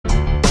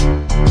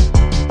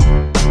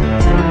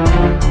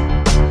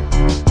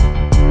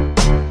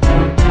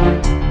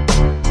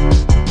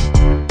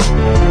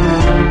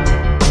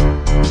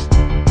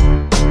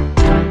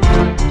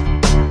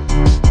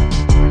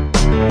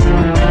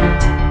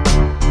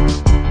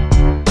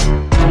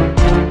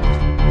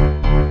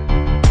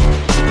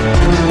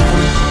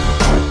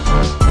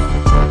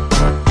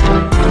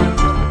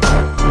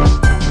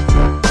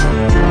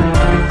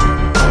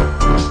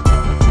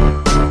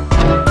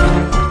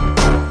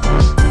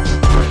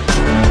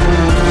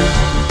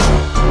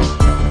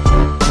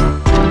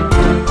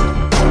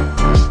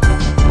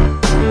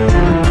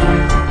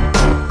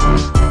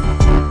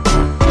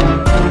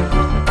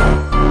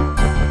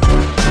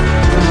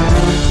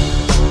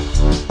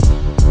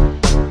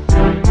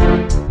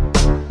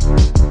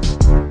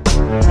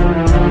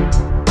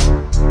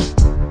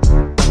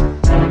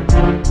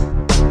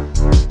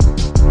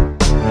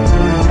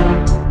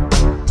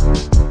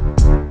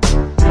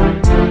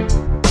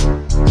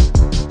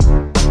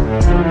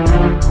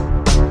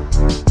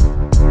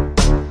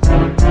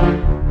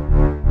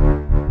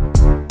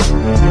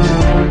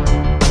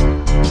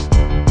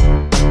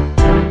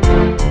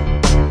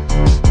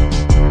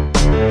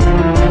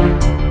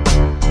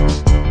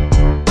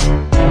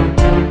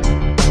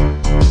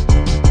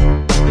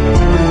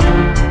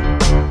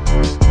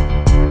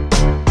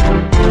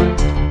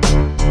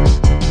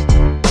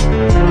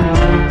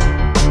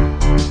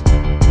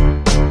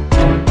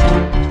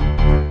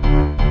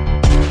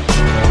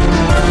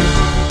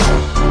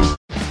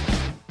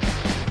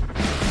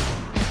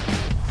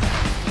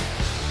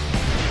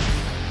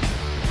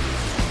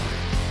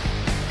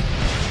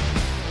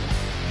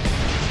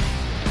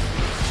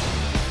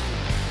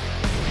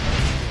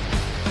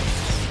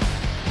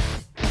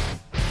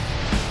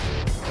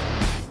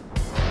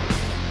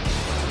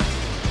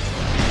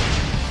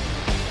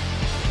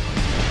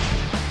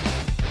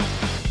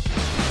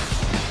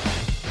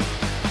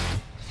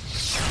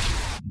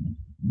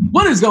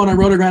is going on,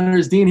 Roto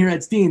Grinders? Dean here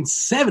at Dean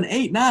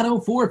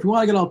 78904. If you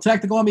want to get all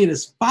technical on me, it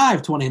is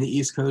 5:20 on the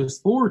East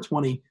Coast,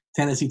 4:20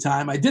 Tennessee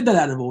time. I did that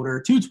out of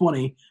order.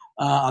 2:20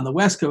 on the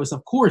West Coast.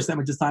 Of course, that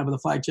means it's time for the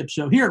flagship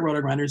show here at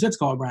Roto Grinders. It's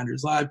called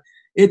Grinders Live.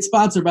 It's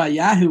sponsored by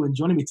Yahoo, and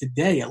joining me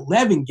today,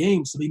 11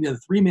 games to be in the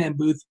three-man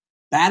booth,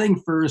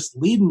 batting first,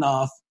 leading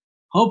off.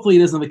 Hopefully,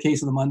 it isn't the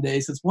case of the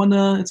Mondays.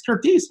 It's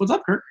Kirk Dees. What's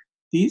up, Kirk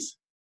Dees?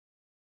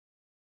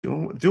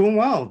 Doing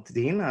well,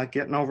 Dean.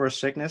 Getting over a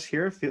sickness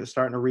here.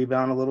 Starting to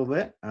rebound a little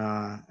bit.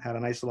 Had a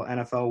nice little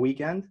NFL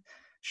weekend.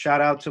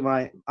 Shout out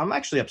to I'm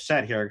actually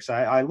upset here because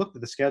I looked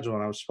at the schedule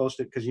and I was supposed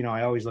to, because,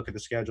 I always look at the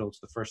schedule. It's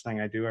the first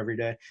thing I do every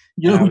day.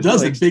 You know who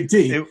does it? Big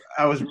T.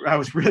 I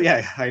was really,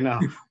 I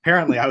know.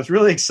 Apparently, I was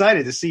really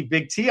excited to see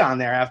Big T on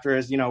there after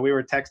his, we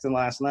were texting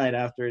last night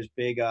after his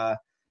big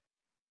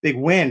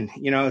win.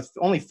 It's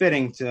only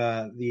fitting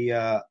to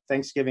the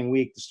Thanksgiving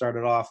week to start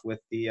it off with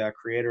the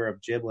creator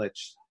of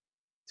Giblets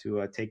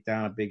to take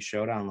down a big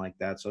showdown like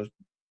that. So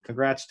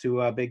congrats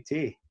to Big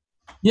T.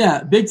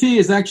 Yeah, Big T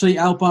is actually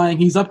out buying.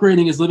 He's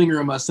upgrading his living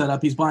room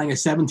setup. He's buying a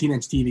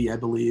 17-inch TV, I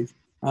believe.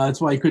 That's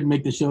why he couldn't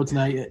make the show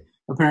tonight.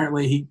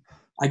 Apparently,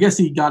 I guess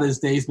he got his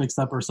days mixed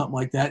up or something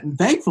like that. And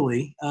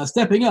thankfully,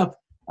 stepping up,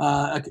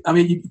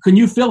 can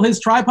you fill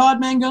his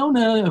tripod,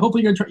 Mangone?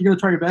 Hopefully you're going to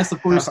try your best.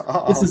 Of course,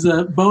 This is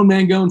Bone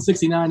Mangone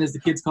 69, as the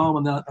kids call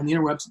him on the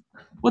interwebs.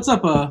 What's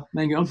up,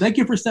 Mangone? Thank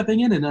you for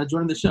stepping in and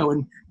joining the show.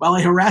 And while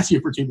I harass you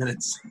for 2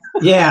 minutes.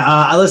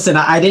 Yeah, listen,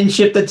 I didn't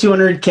ship the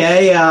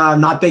 200K. I'm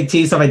not Big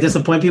T, so if I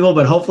disappoint people,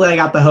 but hopefully I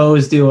got the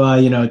hose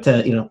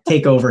to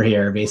take over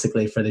here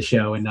basically for the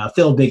show and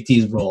fill Big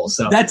T's role.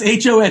 So that's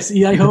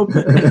HOSE, I hope.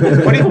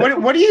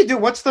 What do you do?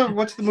 What's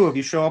the move?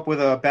 You show up with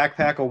a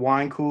backpack of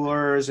wine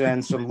coolers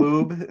and some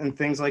lube and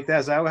things like that.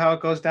 Is that how it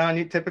goes down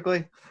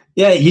typically?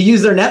 Yeah, you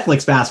use their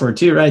Netflix password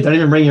too, right? Don't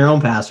even bring your own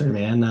password,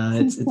 man.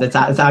 That's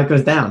how it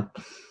goes down.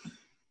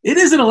 It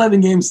is an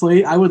 11-game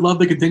slate. I would love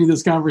to continue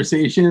this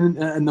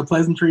conversation and the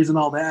pleasantries and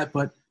all that,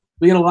 but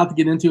we got a lot to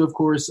get into, of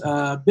course.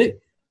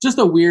 Just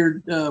a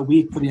weird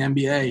week for the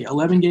NBA.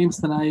 11 games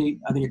tonight.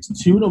 I think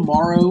it's 2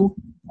 tomorrow.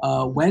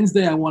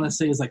 Wednesday, I want to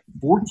say, is like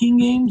 14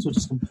 games, which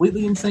is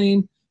completely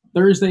insane.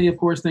 Thursday, of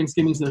course,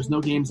 Thanksgiving, so there's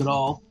no games at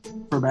all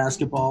for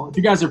basketball. If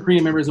you guys are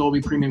premium members, there will be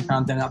premium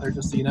content out there,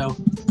 just so you know,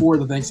 for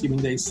the Thanksgiving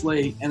Day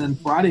slate. And then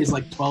Friday is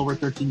like 12 or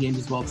 13 games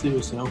as well,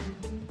 too. So,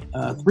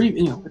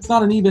 it's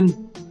not an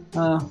even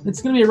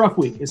it's going to be a rough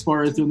week as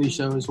far as doing these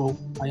shows. Well,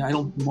 I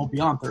won't be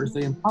on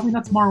Thursday, and probably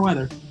not tomorrow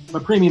either.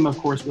 But premium, of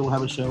course, we'll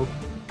have a show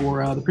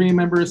for the premium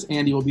members.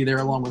 Andy will be there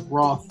along with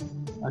Roth.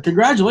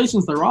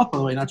 Congratulations to Roth, by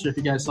the way. Not sure if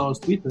you guys saw his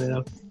tweet today,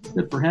 though.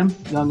 Good for him.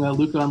 Young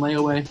Luka on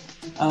layaway.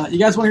 You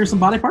guys want to hear some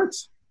body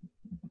parts?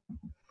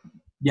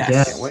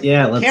 Yes.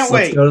 Yeah.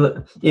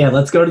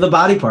 Let's go to the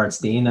body parts,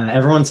 Dean.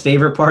 Everyone's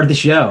favorite part of the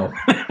show.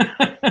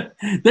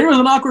 There was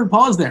an awkward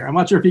pause there. I'm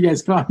not sure if you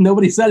guys caught.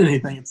 Nobody said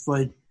anything. It's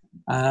like,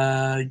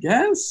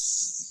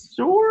 guess,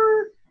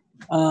 sure.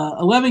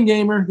 11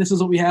 gamer. This is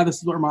what we have. This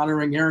is what we're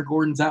monitoring. Aaron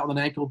Gordon's out with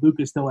an ankle.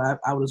 Luka's still out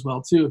as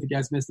well, too. If you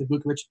guys missed it,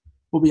 Vukovic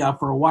will be out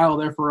for a while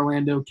there for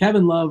Orlando.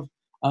 Kevin Love,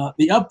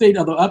 the update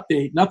of the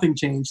update, nothing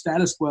changed.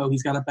 Status quo.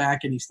 He's got a back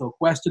and he's still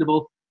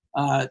questionable.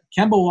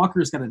 Kemba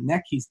Walker's got a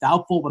neck. He's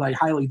doubtful, but I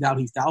highly doubt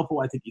he's doubtful.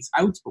 I think he's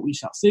out, but we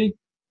shall see.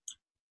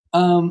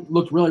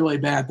 Looked really, really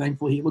bad.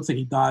 Thankfully, it looks like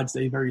he dodged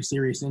a very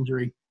serious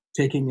injury.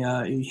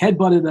 He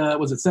headbutted,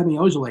 was it Semi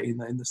Ojeleye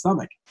in the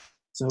stomach?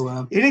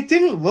 So it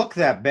didn't look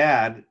that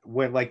bad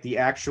with like the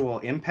actual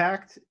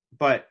impact,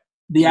 but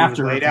the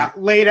after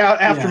laid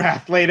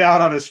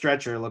out on a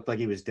stretcher. It looked like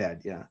he was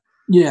dead. Yeah.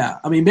 Yeah.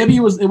 I mean, maybe it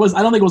was.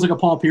 I don't think it was like a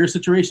Paul Pierce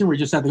situation where he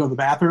just had to go to the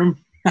bathroom.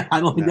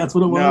 I don't think that's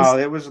what it was. No,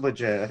 it was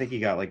legit. I think he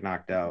got like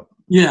knocked out.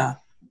 Yeah.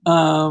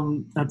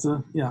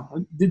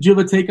 Did you have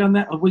a take on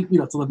that?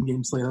 It's 11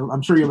 games later.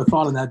 I'm sure you have a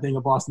thought on that being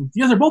a Boston.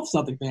 You guys are both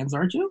Celtic fans,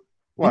 aren't you?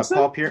 What,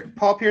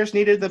 Paul Pierce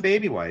needed the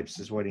baby wipes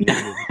is what he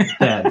needed.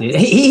 Yeah, dude.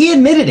 He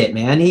admitted it,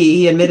 man.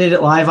 He admitted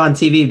it live on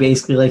TV,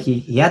 basically, like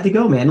he had to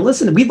go, man.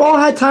 Listen, we've all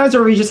had times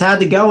where we just had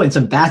to go in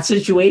some bad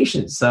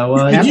situations. So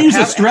did you use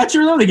a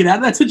stretcher though to get out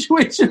of that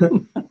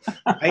situation?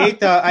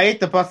 I ate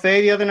the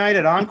buffet the other night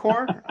at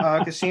Encore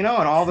Casino,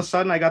 and all of a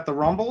sudden I got the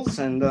rumbles,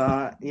 and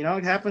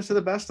it happens to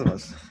the best of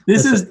us.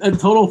 This is a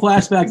total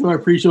flashback to our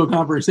pre-show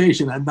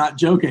conversation. I'm not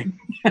joking.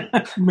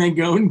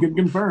 Mangone can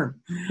confirm.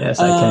 Yes,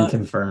 I can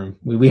confirm.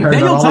 We heard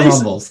about all the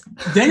rumbles.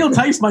 Daniel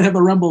Tice might have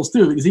the rumbles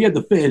too, because he had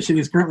the fish, and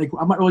he's currently.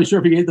 I'm not really sure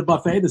if he ate the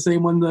buffet, the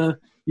same one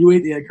you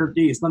ate at Kirk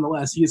Dees.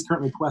 Nonetheless, he is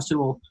currently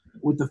questionable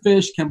with the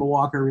fish. Kemba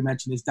Walker, we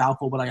mentioned, is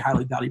doubtful, but I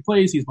highly doubt he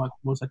plays. He's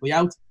most likely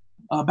out.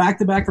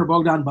 Back-to-back for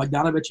Bogdan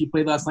Bogdanovic. He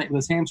played last night with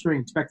his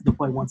hamstring, expected to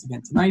play once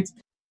again tonight.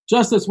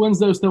 Justice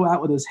Winslow still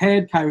out with his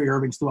head. Kyrie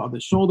Irving still out with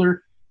his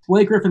shoulder.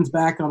 Blake Griffin's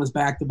back on his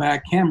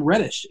back-to-back. Cam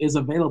Reddish is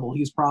available.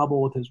 He's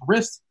probable with his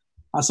wrist.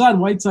 Hassan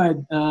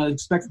Whiteside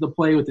expected to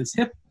play with his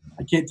hip.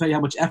 I can't tell you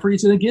how much effort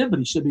he's going to give, but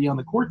he should be on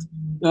the court.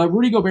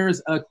 Rudy Gobert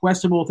is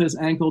questionable with his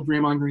ankle.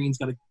 Draymond Green's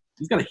got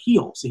a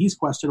heel, so he's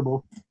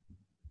questionable.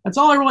 That's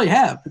all I really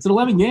have. It's an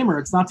 11-gamer.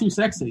 It's not too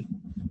sexy.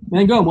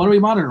 Mangone, what are we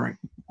monitoring?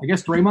 I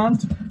guess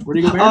Draymond. Where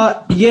do you go,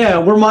 Bear? Yeah,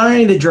 we're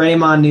monitoring the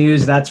Draymond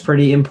news. That's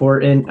pretty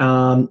important.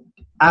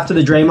 After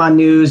the Draymond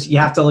news, you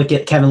have to look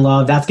at Kevin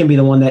Love. That's going to be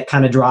the one that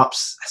kind of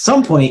drops at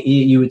some point.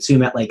 You would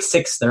assume at like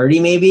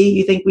 6:30, maybe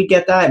you think we'd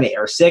get that,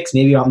 or 6,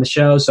 maybe on the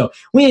show. So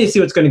we need to see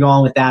what's going to go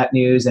on with that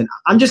news. And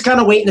I'm just kind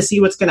of waiting to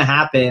see what's going to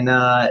happen.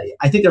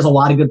 I think there's a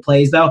lot of good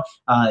plays, though.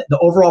 The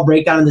overall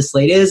breakdown of the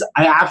slate is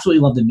I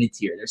absolutely love the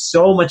mid-tier. There's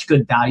so much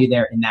good value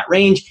there in that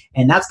range.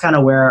 And that's kind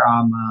of where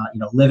I'm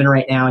living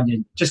right now,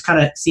 and just kind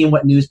of seeing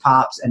what news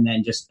pops and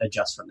then just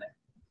adjust from there.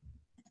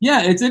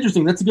 Yeah, it's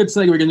interesting. That's a good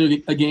segue. We're going to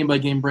do a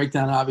game-by-game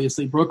breakdown,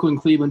 obviously. Brooklyn,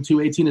 Cleveland,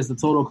 218 is the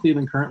total.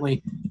 Cleveland's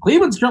currently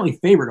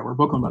favored over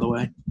Brooklyn, by the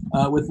way,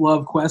 with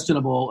Love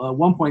questionable.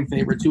 1-point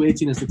favorite,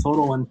 218 is the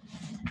total. And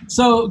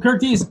so,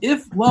 Curtis,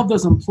 if Love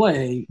doesn't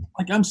play,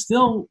 I'm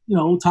still,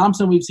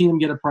 Thompson, we've seen him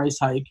get a price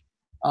hike.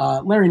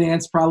 Larry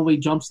Nance probably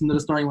jumps into the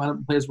starting lineup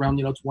and plays around,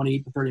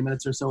 28 to 30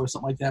 minutes or so or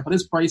something like that. But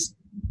his price,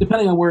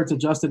 depending on where it's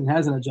adjusted and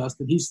hasn't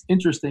adjusted, he's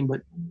interesting,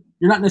 but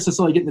you're not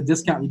necessarily getting the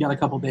discount you got a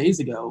couple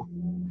days ago.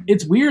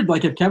 It's weird.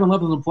 If Kevin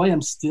Love doesn't play,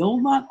 I'm still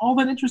not all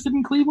that interested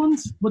in Cleveland.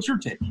 What's your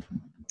take?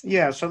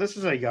 Yeah, so this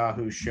is a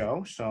Yahoo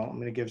show, so I'm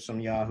going to give some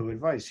Yahoo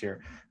advice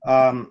here.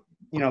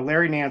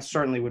 Larry Nance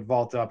certainly would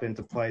vault up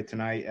into play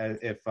tonight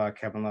if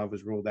Kevin Love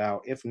was ruled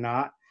out. If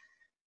not,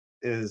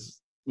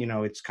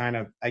 it's kind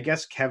of, I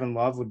guess Kevin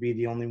Love would be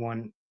the only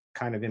one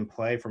kind of in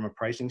play from a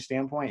pricing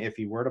standpoint if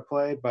he were to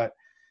play. But,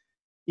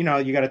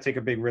 you got to take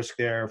a big risk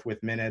there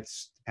with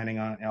minutes, depending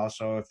on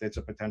also if it's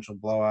a potential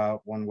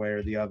blowout one way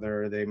or the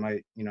other, they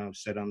might,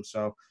 sit him.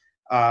 So,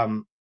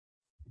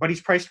 but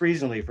he's priced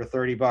reasonably for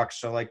 $30.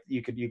 So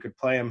you could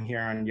play him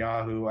here on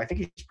Yahoo. I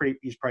think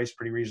he's priced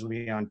pretty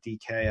reasonably on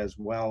DK as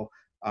well.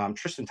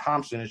 Tristan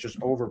Thompson is just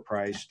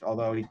overpriced,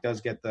 although he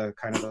does get the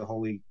kind of the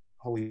holy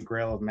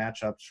grail of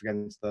matchups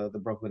against the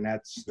Brooklyn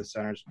Nets, the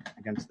centers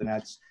against the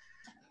Nets.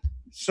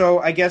 So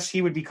I guess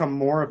he would become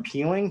more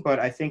appealing, but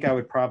I think I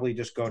would probably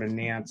just go to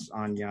Nance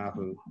on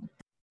Yahoo.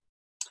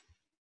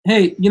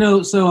 Hey,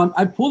 so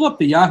I pulled up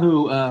the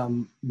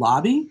Yahoo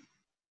lobby,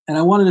 and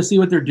I wanted to see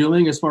what they're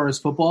doing as far as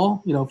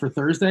football, for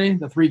Thursday,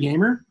 the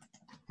 3-gamer.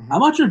 I'm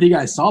not sure if you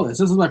guys saw this.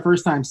 This is my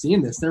first time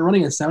seeing this. They're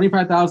running a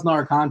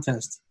 $75,000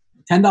 contest,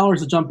 $10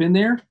 to jump in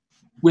there,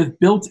 with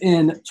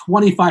built-in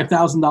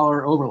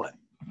 $25,000 overlay.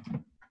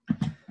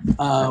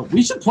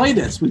 We should play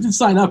this. We should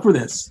sign up for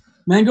this.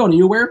 Mango, are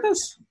you aware of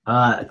this?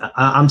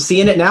 I'm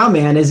seeing it now,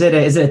 man. Is it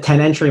a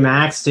 10 entry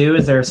max too?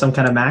 Is there some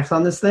kind of max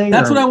on this thing?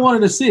 That's what I wanted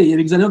to see,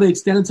 because I know they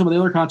extended some of the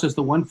other contests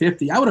to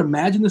 150. I would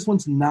imagine this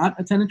one's not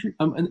a 10 entry,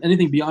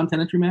 anything beyond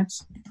 10 entry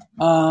max.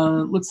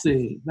 Let's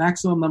see,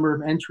 maximum number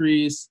of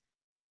entries.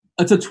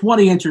 It's a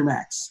 20 entry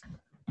max.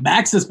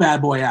 Max this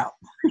bad boy out.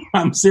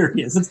 I'm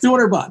serious. It's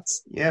 $200.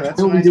 Yeah,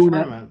 that's what we're doing.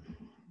 That.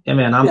 Yeah,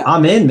 man,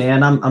 I'm in,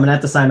 man. I'm gonna have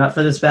to sign up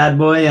for this bad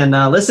boy. And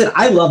listen,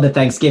 I love the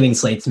Thanksgiving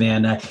slates,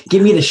 man.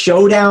 Give me the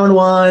showdown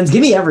ones.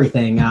 Give me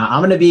everything.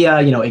 I'm gonna be,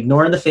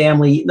 ignoring the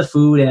family, eating the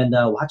food, and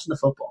watching the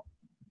football.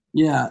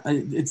 Yeah,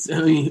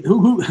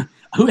 who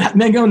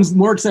Mangone's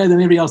more excited than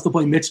anybody else to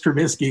play Mitch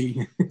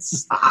Trubisky.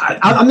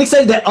 I'm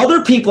excited that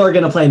other people are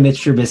gonna play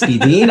Mitch Trubisky,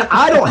 Dean.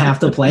 I don't have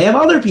to play him.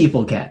 Other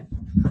people can.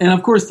 And,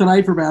 of course,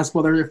 tonight for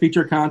basketball, their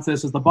feature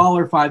contest is the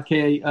Baller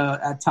 5K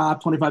at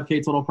top,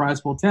 $25K total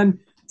prize pool, $10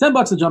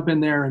 to jump in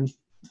there. And,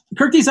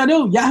 Curtis, I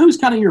know Yahoo's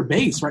kind of your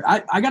base,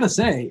 right? I got to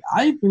say,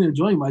 I've been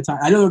enjoying my time.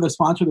 I know they're the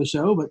sponsor of the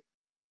show, but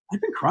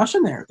I've been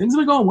crushing there. Things have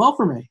been going well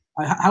for me.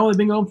 How have they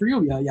been going for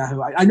you,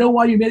 Yahoo? I know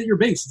why you made it your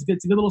base.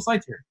 It's a good little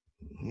site here.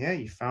 Yeah,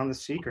 you found the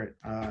secret.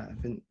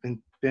 I've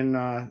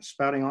been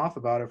spouting off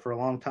about it for a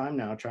long time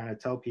now, trying to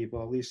tell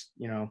people, at least,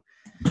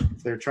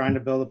 if they're trying to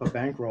build up a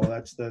bankroll,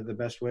 that's the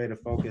best way to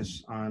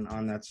focus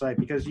on that site,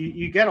 because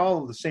you get all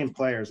of the same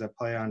players that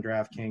play on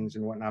DraftKings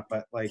and whatnot,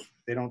 but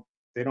they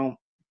don't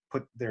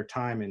put their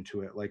time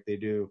into it like they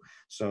do.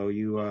 So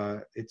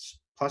it's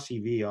plus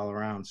EV all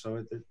around.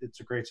 So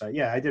it's a great site.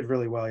 Yeah, I did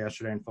really well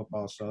yesterday in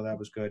football, so that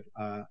was good.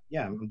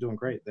 Yeah, I'm doing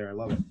great there. I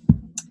love it.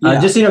 Yeah.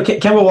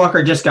 Kemba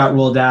Walker just got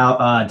ruled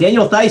out.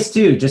 Daniel Theis,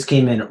 too, just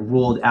came in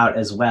ruled out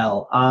as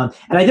well.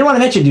 And I did want to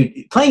mention,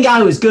 dude, playing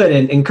Yahoo is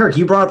good. And Kirk,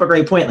 you brought up a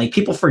great point.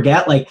 People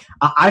forget.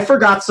 I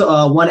forgot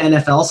one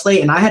NFL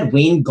slate, and I had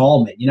Wayne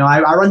Gallman. I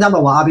run down the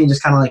lobby and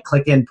just kind of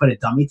click in and put a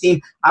dummy team.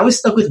 I was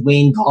stuck with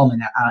Wayne Gallman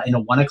in a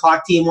 1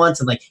 o'clock team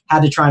once, and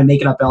had to try and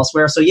make it up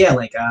elsewhere. So yeah,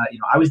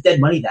 I was dead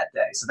money that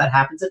day. So that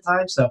happens at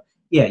times. So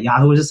yeah,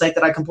 Yahoo is a site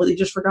that I completely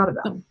just forgot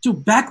about. Dude,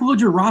 backload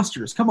your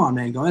rosters. Come on,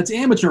 Mango. That's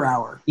amateur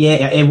hour. Yeah,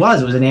 it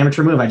was. It was an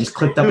amateur move. I just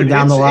clicked up and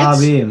down the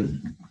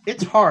lobby.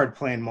 It's hard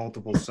playing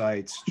multiple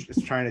sites,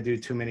 just trying to do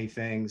too many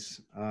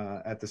things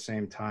at the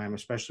same time,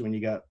 especially when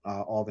you got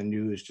all the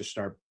news just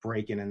start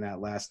breaking in that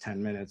last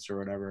 10 minutes or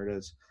whatever it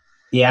is.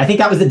 Yeah, I think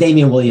that was the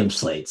Damian Williams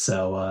slate.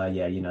 So,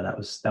 that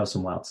was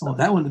some wild stuff. Oh,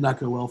 that one did not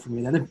go well for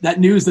me. That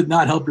news did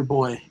not help your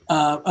boy.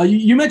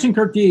 You mentioned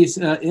Kirk Dees.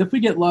 If we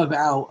get Love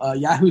out,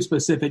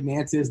 Yahoo-specific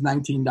Nance is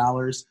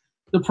 $19.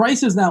 The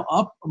price is now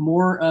up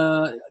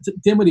more.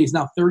 Dinwiddie is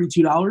now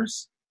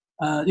 $32.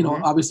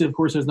 Obviously, of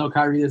course, there's no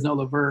Kyrie, there's no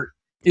LeVert.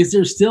 is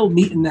there still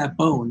meat in that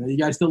bone? Are you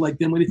guys still like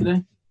Dinwiddie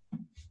today?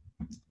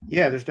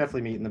 Yeah, there's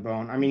definitely meat in the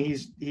bone. I mean,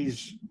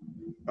 he's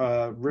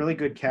a really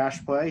good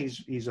cash play.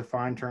 He's a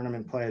fine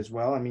tournament play as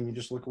well. I mean, you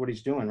just look at what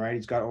he's doing, right?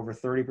 He's got over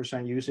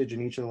 30% usage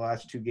in each of the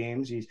last 2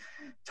 games. He's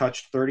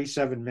touched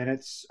 37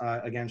 minutes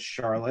against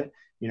Charlotte.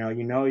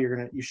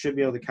 You should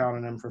be able to count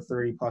on him for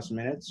 30 plus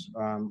minutes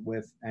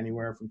with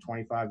anywhere from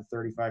 25 to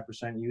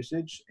 35%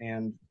 usage,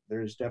 and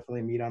there's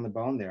definitely meat on the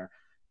bone there.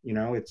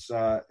 It's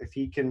if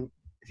he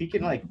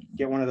can like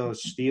get one of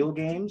those steal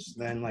games,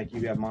 then like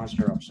you have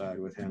monster upside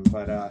with him.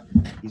 But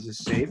he's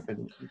just safe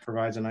and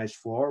provides a nice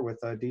floor with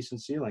a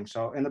decent ceiling.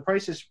 So, and the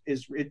price is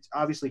it's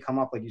obviously come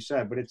up like you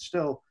said, but it's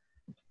still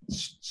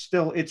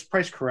it's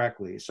priced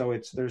correctly. So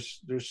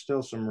there's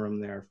still some room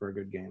there for a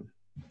good game.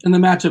 And the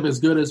matchup is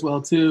good as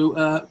well too.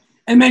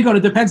 And Mango, it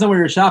depends on where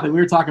you're shopping.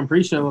 We were talking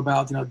pre-show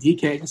about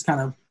DK. Just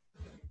kind of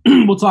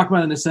we'll talk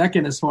about it in a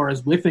second as far as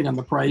whiffing on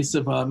the price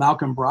of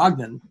Malcolm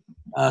Brogdon.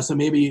 So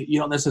maybe you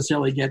don't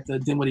necessarily get the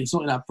Dinwiddie,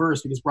 certainly not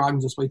first, because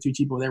Brogdon's just way too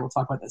cheap over there. We'll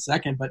talk about that in a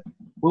second. But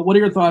what are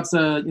your thoughts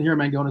here,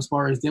 Mangone, as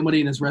far as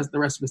Dinwiddie and the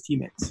rest of his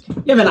teammates?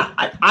 Yeah, man,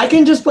 I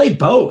can just play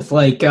both.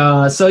 I'm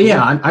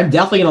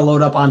definitely going to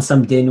load up on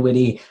some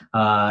Dinwiddie.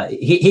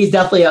 He's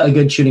definitely a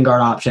good shooting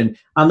guard option.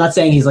 I'm not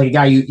saying he's like a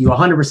guy you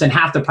 100%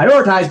 have to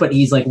prioritize, but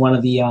he's like one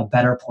of the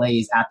better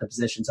plays at the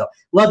position. So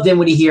love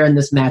Dinwiddie here in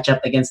this matchup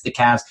against the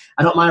Cavs.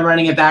 I don't mind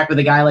running it back with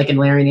a guy like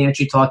Larry Nance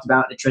you talked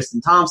about, and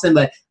Tristan Thompson,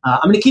 but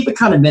I'm going to keep it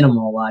kind of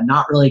minimal.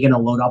 Not really going to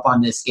load up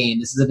on this game.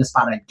 This isn't a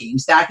spot on game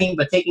stacking,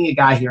 but taking a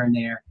guy here and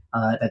there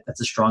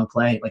that's a strong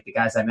play, like the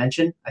guys I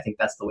mentioned, I think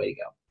that's the way to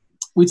go.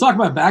 We talk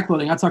about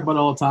backloading. I talk about it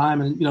all the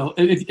time, and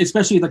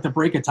especially like to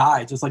break a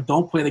tie. Just like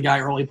don't play the guy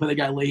early, play the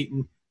guy late,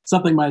 and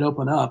something might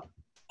open up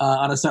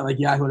on a set like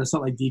Yahoo and a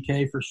set like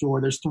DK for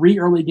sure. There's 3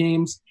 early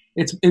games.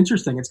 It's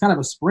interesting. It's kind of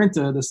a sprint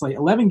to this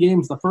 11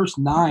 games. The first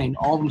 9,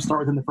 all of them start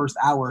within the first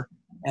hour,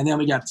 and then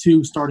we got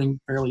 2 starting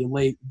fairly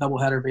late,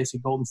 doubleheader, basically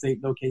Golden State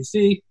and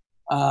OKC,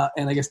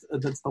 and I guess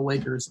that's the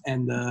Lakers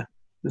and the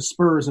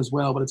Spurs as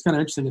well. But it's kind of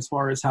interesting as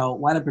far as how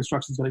lineup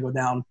construction is going to go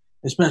down,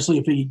 especially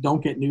if we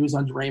don't get news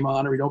on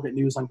Draymond or we don't get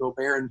news on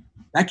Gobert. And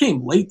that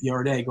came late the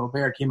other day.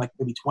 Gobert came like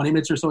maybe 20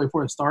 minutes or so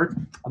before the start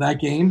of that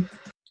game.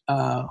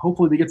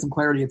 Hopefully we get some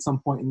clarity at some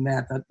point in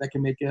that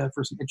can make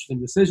for some interesting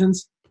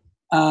decisions.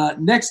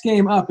 Next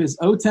game up is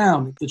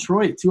O-Town,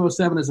 Detroit.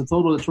 207 is the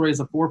total. Detroit is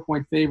a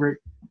 4-point favorite.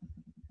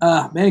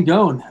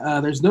 Mangone,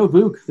 there's no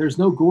Vuk, there's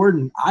no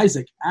Gordon.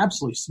 Isaac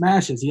absolutely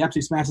smashes. He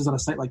absolutely smashes on a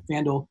site like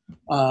FanDuel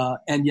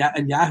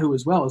and Yahoo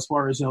as well, as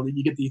far as,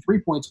 you get the 3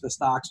 points for the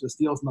stocks, for the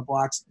steals and the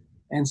blocks.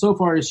 And so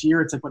far this year,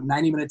 it's like,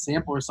 90-minute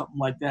sample or something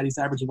like that. He's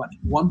averaging,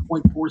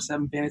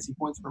 1.47 fantasy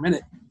points per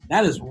minute.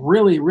 That is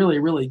really, really,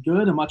 really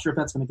good. I'm not sure if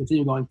that's going to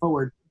continue going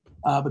forward.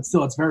 But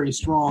still, it's very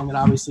strong, and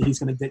obviously he's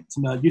going to get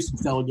some usage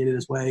delegated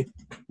his way.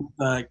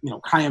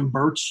 Khaim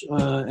Birch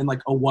and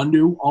like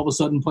Owundu all of a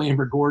sudden playing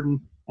for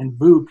Gordon and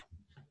Vuk.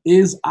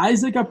 Is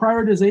Isaac a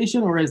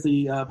prioritization, or has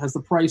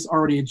the price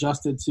already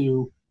adjusted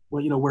to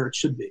where it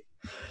should be?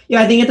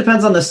 Yeah, I think it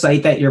depends on the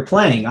site that you're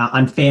playing.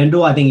 On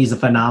FanDuel, I think he's a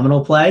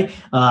phenomenal play.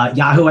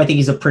 Yahoo, I think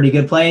he's a pretty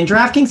good play. And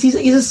DraftKings, he's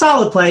a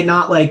solid play,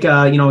 not like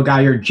a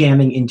guy you're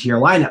jamming into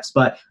your lineups,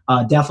 but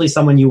definitely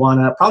someone you want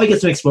to probably get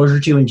some exposure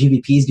to in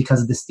GBPs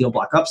because of the steal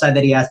block upside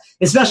that he has,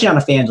 especially on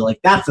a FanDuel. Like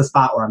that's the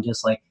spot where I'm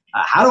just like,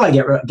 how do I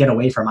get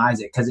away from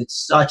Isaac? Because it's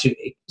such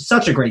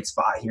a great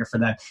spot here for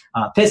them.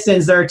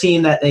 Pistons, they're a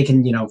team that they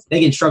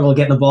can struggle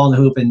getting the ball in the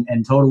hoop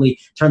and totally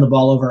turn the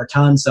ball over a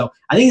ton. So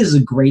I think this is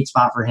a great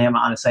spot for him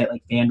on a site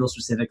like FanDuel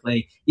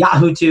specifically.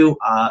 Yahoo too,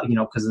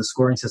 because of the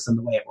scoring system,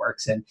 the way it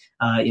works. And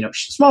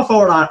small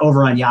forward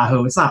over on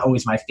Yahoo, it's not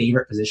always my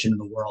favorite position in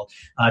the world.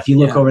 If you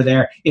look over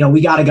there, we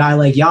got a guy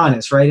like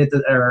Giannis right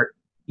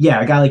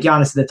a guy like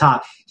Giannis at the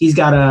top. He's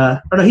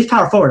got he's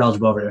power forward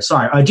eligible over there.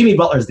 Sorry. Jimmy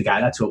Butler's the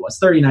guy. That's who it was.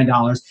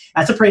 $39.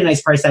 That's a pretty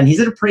nice price tag. He's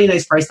at a pretty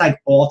nice price tag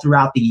all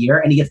throughout the year,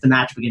 and he gets the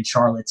matchup against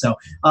Charlotte. So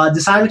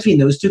deciding between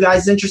those two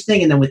guys is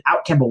interesting. And then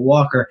without Kemba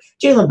Walker,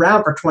 Jaylen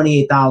Brown for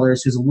 $28,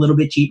 who's a little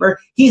bit cheaper.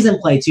 He's in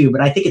play too, but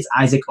I think it's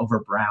Isaac over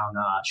Brown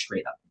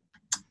straight up.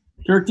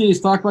 Kirk Dees,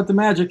 talk about the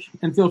Magic,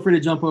 and feel free to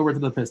jump over to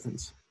the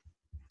Pistons.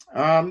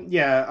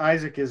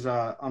 Isaac is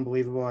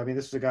unbelievable. I mean,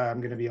 this is a guy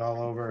I'm going to be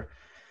all over.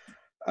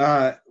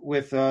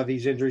 With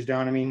these injuries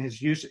down, I mean,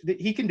 his use,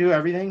 he can do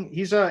everything.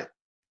 He's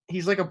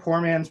like a poor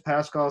man's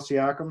Pascal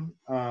Siakam,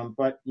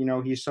 but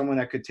he's someone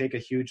that could take a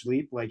huge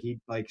leap like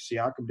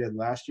Siakam did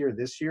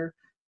this year,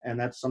 and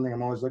that's something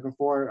I'm always looking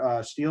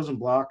for. Steals and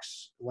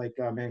blocks, like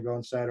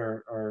Mangone said,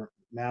 are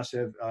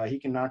massive. He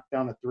can knock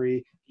down the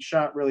 3. He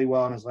shot really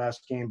well in his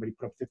last game, but he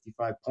put up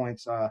 55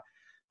 points.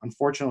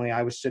 Unfortunately,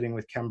 I was sitting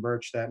with Khem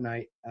Birch that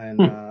night, and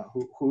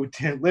who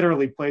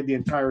literally played the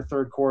entire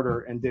third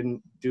quarter and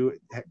didn't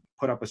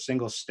put up a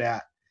single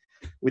stat,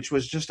 which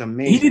was just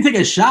amazing. He didn't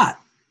take a shot.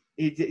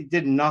 He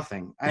did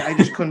nothing. I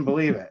just couldn't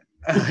believe it.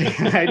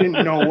 I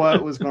didn't know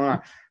what was going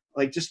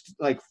on. Just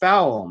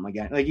foul him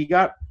again. He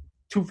got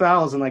 2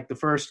 fouls in the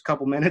first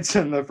couple minutes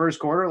in the first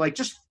quarter.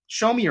 Just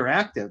show me you're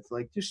active.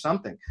 Do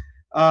something.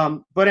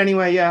 But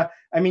anyway, yeah.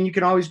 I mean, you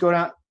can always go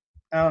down.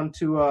 on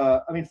to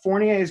I mean,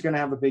 Fournier is going to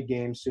have a big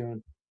game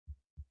soon.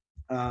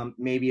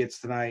 Maybe it's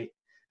tonight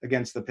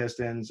against the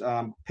Pistons.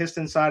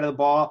 Pistons side of the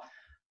ball,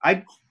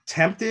 I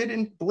tempted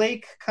in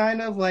Blake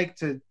kind of like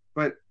to,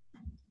 but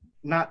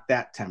not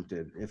that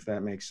tempted, if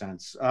that makes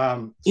sense.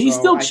 He's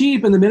still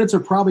cheap, and the minutes are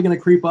probably going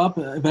to creep up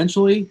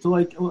eventually to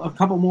like a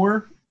couple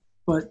more,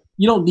 but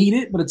you don't need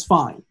it, but it's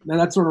fine.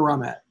 That's sort of where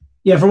I'm at.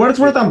 Yeah, for what it's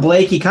worth on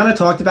Blake, he kind of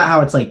talked about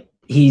how it's like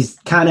he's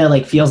kind of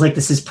like feels like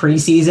this is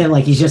preseason,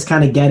 like he's just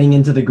kind of getting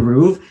into the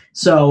groove.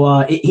 So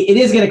it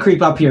is going to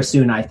creep up here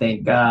soon, I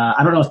think.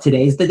 I don't know if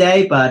today's the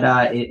day,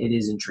 but it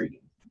is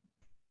intriguing.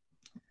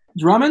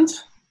 Drummond?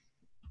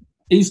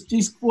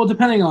 He's well,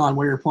 depending on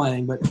where you're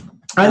playing, but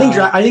I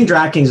think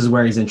DraftKings is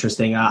where he's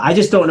interesting. I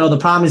just don't know. The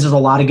problem is there's a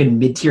lot of good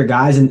mid-tier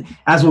guys, and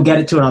as we'll get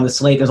into it on the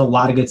slate, there's a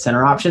lot of good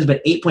center options.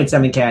 But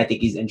 8.7K, I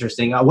think he's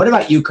interesting. What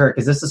about you, Kirk?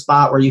 Is this a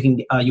spot where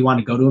you want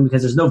to go to him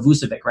because there's no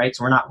Vucevic, right?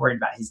 So we're not worried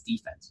about his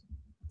defense.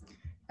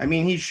 I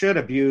mean, he should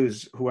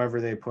abuse whoever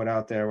they put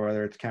out there,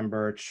 whether it's Ken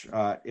Burch.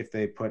 If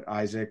they put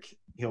Isaac,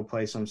 he'll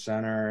play some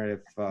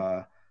center.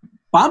 If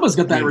Bamba's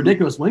got that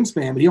ridiculous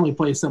wingspan, but he only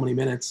plays so many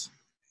minutes.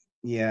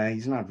 Yeah,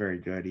 he's not very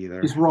good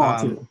either. He's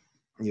raw too.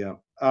 Yeah.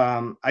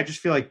 I just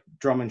feel like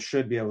Drummond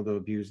should be able to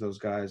abuse those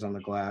guys on the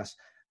glass.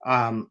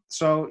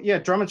 So yeah,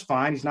 Drummond's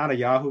fine. He's not a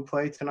Yahoo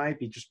play tonight,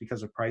 just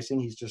because of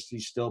pricing. He's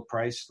still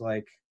priced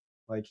like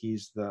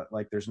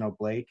there's no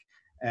Blake.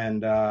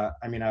 And I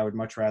mean, I would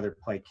much rather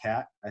play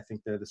Cat. I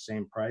think they're the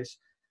same price.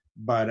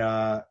 But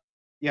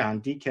yeah,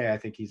 on DK, I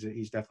think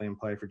he's definitely in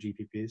play for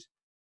GPPs.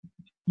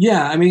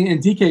 Yeah, I mean,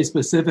 and DK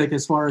specific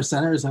as far as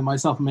centers, and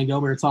myself and Mango,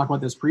 we were talking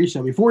about this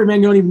pre-show. Before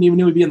Mango even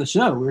knew he'd be on the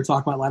show, we were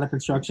talking about lineup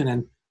construction.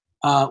 And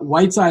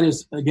Whiteside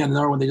is, again,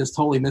 another one they just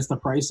totally missed the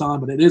price on,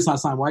 but it is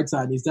Hassan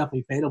Whiteside, and he's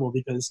definitely fadeable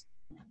because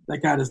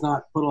that guy does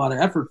not put a lot of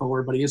effort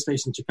forward, but he is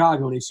facing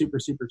Chicago, and he's super,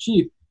 super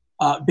cheap.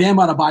 Bam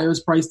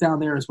Adebayo's priced down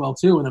there as well,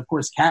 too. And, of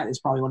course, Cat is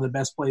probably one of the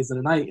best plays of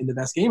the night and the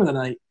best game of the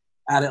night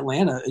at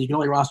Atlanta. You can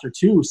only roster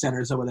 2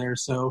 centers over there,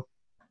 so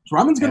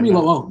Drummond's going to be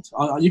low-owned.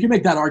 You can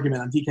make that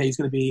argument on DK. He's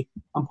going to be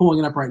 – I'm pulling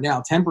it up right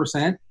now,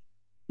 10%.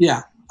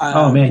 Yeah.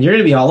 Oh, man, you're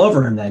going to be all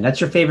over him then. That's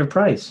your favorite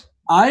price.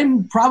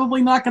 I'm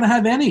probably not going to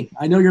have any.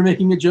 I know you're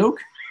making a joke,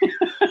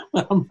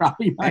 but I'm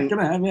probably not going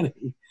to have any.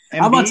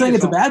 I'm not saying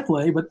it's a bad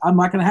play, but I'm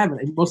not going to have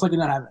it. Most likely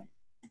not have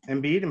it.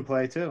 Embiid in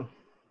play too.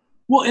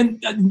 Well,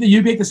 and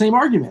you make the same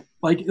argument.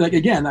 Like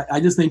again,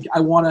 I just think I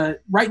want to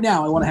 – right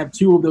now I want to have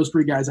 2 of those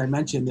 3 guys I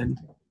mentioned. And,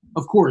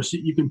 of course,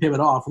 you can pivot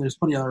off, and there's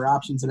plenty of other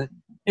options. And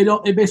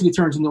it basically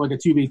turns into like a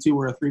 2v2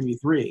 or a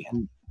 3v3.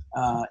 And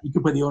you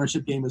can play the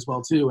ownership game as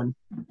well, too. And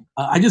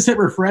I just hit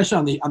refresh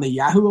on the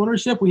Yahoo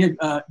ownership. We had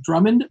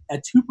Drummond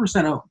at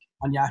 2% owned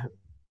on Yahoo.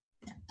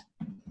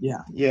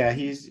 Yeah. Yeah,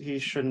 he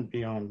shouldn't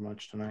be owned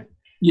much tonight.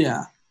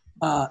 Yeah.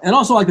 And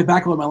also like the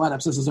backload my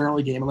lineups. This is an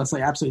early game unless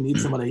I absolutely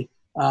need somebody.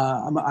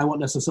 I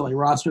won't necessarily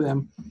roster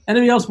them.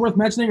 Anything else worth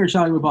mentioning, or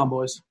shall we move on,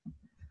 boys?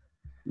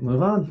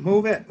 Move on.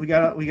 Move it. We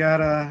got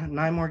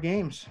 9 more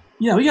games.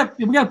 Yeah, we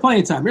got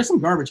plenty of time. There's some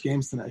garbage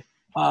games today.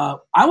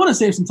 I want to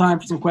save some time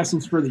for some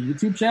questions for the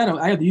YouTube chat.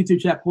 I have the YouTube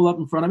chat pulled up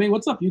in front of me.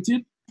 What's up,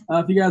 YouTube?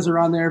 If you guys are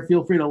on there,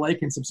 feel free to like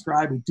and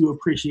subscribe. We do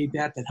appreciate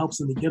that. That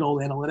helps in the good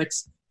old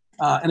analytics.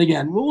 And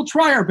again, we'll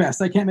try our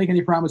best. I can't make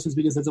any promises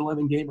because it's an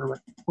 11 gamer, but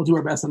we'll do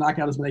our best to knock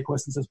out as many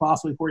questions as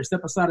possible before we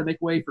step aside and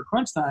make way for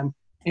crunch time.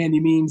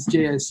 Andy Means,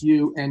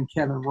 JSU, and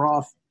Kevin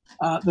Roth.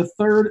 The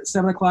third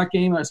 7 o'clock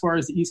game as far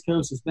as the East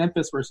Coast is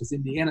Memphis versus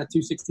Indiana,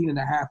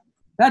 216.5.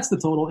 That's the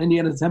total.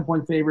 Indiana's a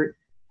 10-point favorite.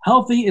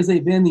 Healthy as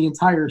they've been the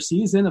entire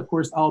season. Of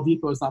course,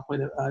 Oladipo has not played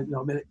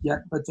a minute yet,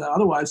 but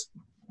otherwise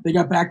they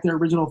got back their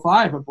original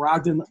 5 of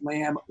Brogdon,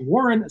 Lamb,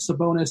 Warren,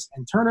 Sabonis,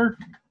 and Turner.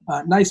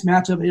 Nice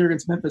matchup here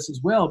against Memphis as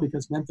well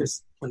because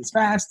Memphis plays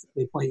fast.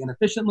 They play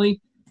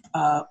inefficiently.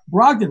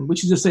 Brogdon, we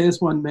should just say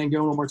this one,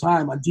 Mango, one more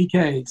time. On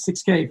DK,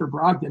 6K for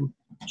Brogdon.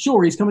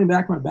 Sure, he's coming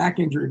back from a back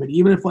injury, but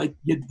even if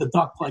you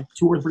deduct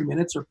 2 or 3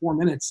 minutes or 4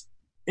 minutes,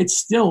 it's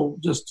still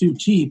just too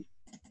cheap.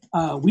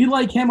 We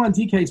like him on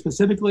DK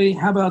specifically.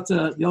 How about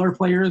the other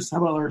players? How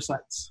about other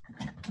sites?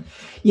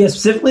 Yeah,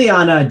 specifically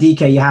on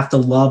DK, you have to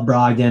love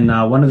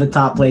Brogdon. One of the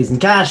top plays in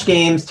cash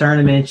games,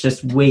 tournaments,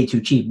 just way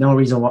too cheap. No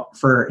reason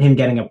for him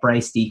getting a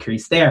price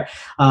decrease there.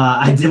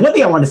 One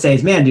thing I want to say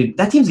is, man, dude,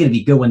 that team's going to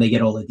be good when they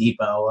get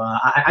Oladipo.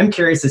 I'm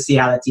curious to see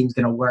how that team's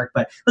going to work.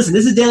 But listen,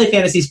 this is Daily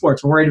Fantasy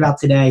Sports. We're worried about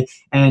today.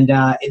 And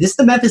this is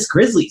the Memphis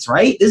Grizzlies,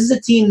 right? This is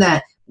a team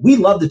that we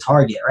love to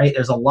target, right?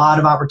 There's a lot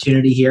of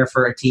opportunity here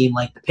for a team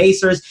like the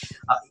Pacers.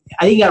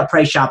 I think you got to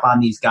price shop on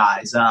these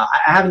guys. I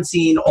haven't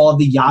seen all of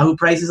the Yahoo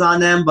prices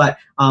on them, but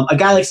a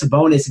guy like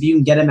Sabonis, if you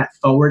can get him at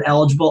forward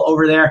eligible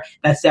over there,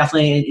 that's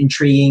definitely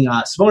intriguing.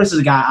 Sabonis is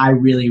a guy I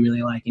really,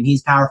 really like, and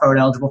he's power forward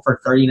eligible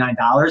for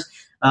 $39.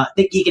 I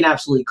think he can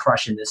absolutely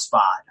crush in this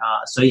spot.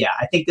 So, yeah,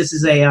 I think this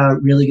is a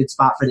really good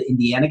spot for the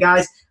Indiana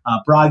guys.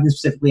 Brogdon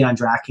specifically on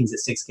DraftKings at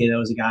 6K, that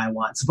was a guy I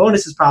want.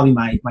 Sabonis is probably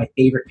my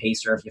favorite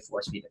pacer if you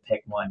force me to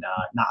pick one,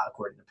 not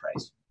according to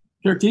price.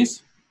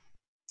 Curtis?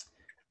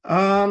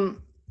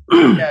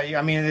 Yeah,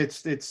 I mean,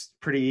 it's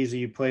pretty easy.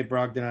 You play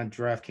Brogdon on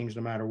DraftKings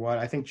no matter what.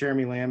 I think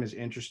Jeremy Lamb is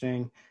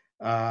interesting.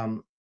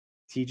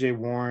 TJ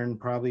Warren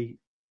probably.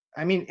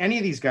 I mean, any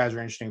of these guys are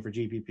interesting for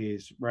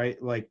GPPs,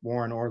 right? Like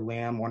Warren or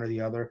Lamb, one or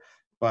the other.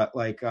 But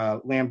like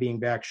Lamb being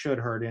back should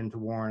hurt into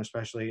Warren,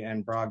 especially,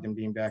 and Brogdon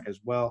being back as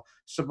well.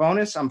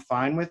 Sabonis, I'm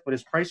fine with, but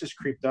his price has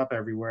creeped up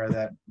everywhere.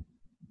 That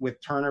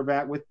with Turner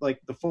back, with like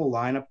the full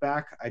lineup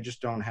back, I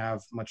just don't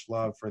have much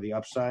love for the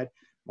upside.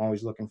 I'm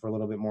always looking for a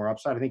little bit more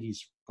upside. I think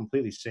he's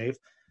completely safe.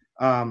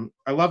 I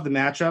love the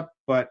matchup,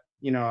 but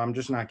I'm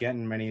just not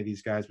getting many of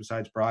these guys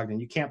besides Brogdon.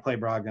 You can't play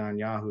Brogdon on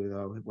Yahoo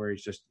though, where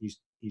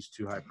he's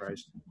too high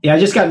priced. Yeah, I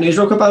just got news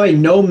real quick, by the way.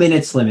 No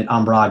minutes limit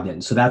on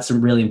Brogdon, so that's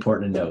really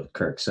important to note,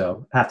 Kirk.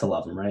 So have to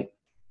love him, right?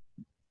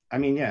 I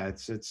mean, yeah,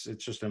 it's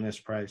just a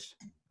misprice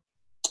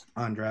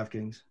on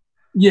DraftKings.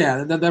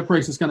 Yeah, that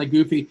price is kind of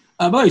goofy.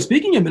 By the way,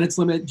 speaking of minutes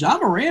limit, John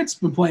Morant's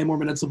been playing more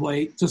minutes of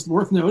late. Just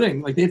worth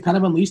noting, like they've kind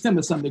of unleashed him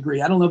to some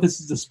degree. I don't know if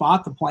this is the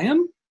spot to play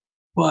him,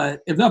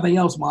 but if nothing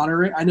else,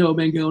 monitor it. I know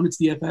Mangone, it's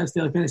DFS,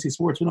 Daily Fantasy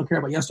Sports. We don't care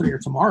about yesterday or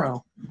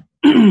tomorrow.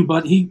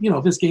 But he,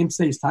 if this game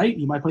stays tight,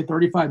 he might play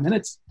 35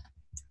 minutes.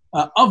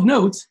 Of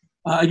note,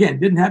 again,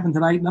 didn't happen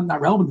tonight,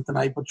 not relevant to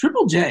tonight, but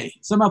Triple J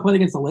somehow played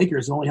against the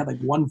Lakers and only had like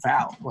one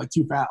foul, or like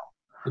two fouls.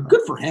 Like,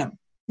 good for him.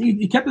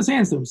 He kept his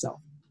hands to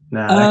himself.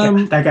 Nah,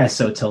 that guy's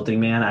so tilting,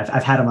 man.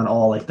 I've had him on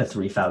all like the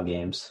 3 foul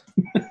games.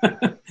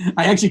 I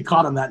actually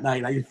caught him that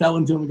night. I fell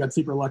into him and got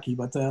super lucky.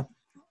 But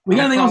we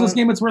got anything else in this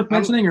game that's worth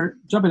mentioning, or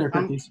jump in there,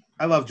 Cookies?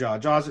 I love Jaw.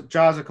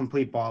 Jaw's a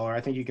complete baller.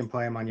 I think you can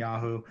play him on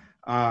Yahoo.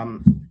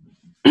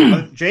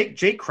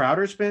 Jake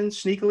Crowder's been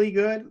sneakily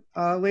good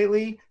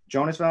lately.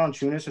 Jonas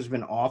Valanciunas has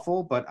been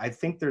awful, but I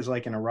think there's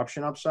like an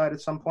eruption upside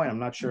at some point. I'm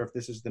not sure if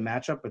this is the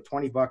matchup, but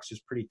 $20 is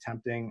pretty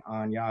tempting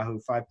on Yahoo.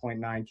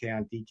 5.9K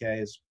on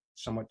DK is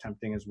somewhat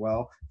tempting as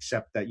well,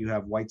 except that you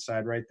have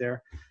Whiteside right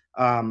there.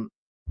 I'm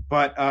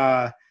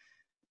calling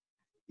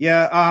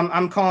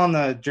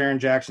the Jaren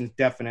Jackson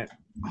definite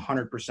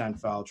 100%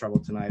 foul trouble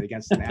tonight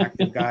against an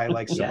active guy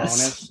like Sabonis.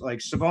 Yes. Like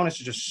Sabonis is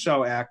just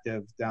so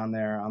active down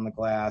there on the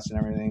glass and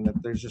everything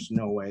that there's just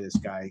no way this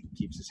guy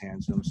keeps his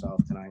hands to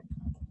himself tonight.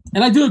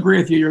 And I do agree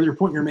with you, your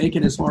point you're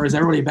making as far as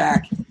everybody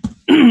back.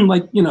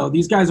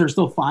 These guys are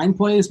still fine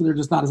plays, but they're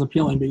just not as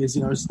appealing because,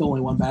 there's still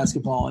only one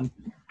basketball and,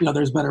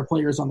 there's better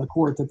players on the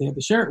court that they have to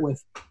share it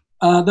with.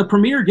 The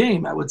premier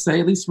game, I would say,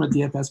 at least from a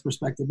DFS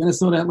perspective,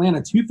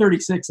 Minnesota-Atlanta,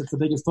 236. It's the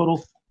biggest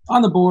total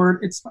on the board.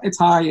 It's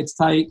high, it's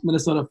tight.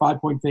 Minnesota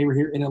 5-point favorite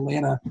here in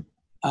Atlanta.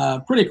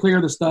 Pretty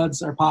clear the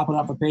studs are popping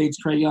off a page.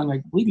 Trae Young, I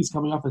believe he's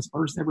coming off his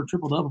first ever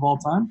triple-double of all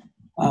time.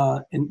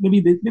 And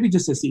maybe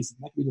just this season.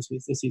 That could be just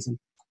this season.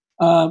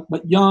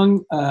 But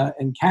Young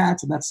and Cat,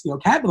 and that's,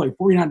 Cat was like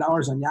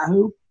 $49 on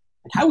Yahoo.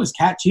 Like, how is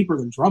Cat cheaper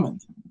than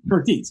Drummond?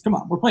 Kurt Dietz, come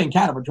on. We're playing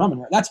Cat over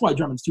Drummond. Right? That's why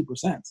Drummond's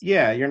 2%.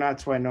 Yeah,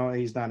 that's why I know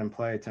he's not in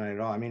play tonight at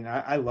all. I mean,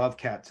 I love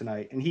Cat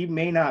tonight. And he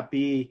may not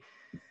be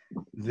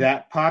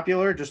that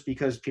popular just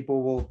because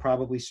people will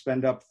probably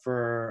spend up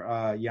for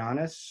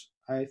Giannis,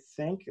 I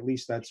think. At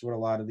least that's what a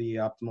lot of the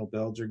optimal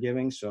builds are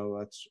giving. So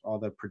that's all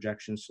the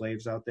projection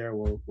slaves out there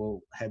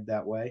will head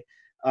that way.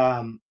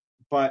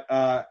 But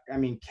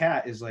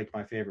Cat is like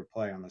my favorite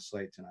play on the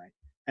slate tonight.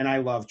 And I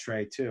love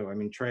Trae too. I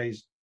mean, Trae.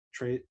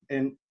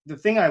 And the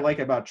thing I like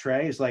about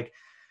Trae is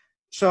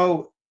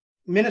so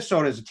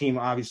Minnesota is a team,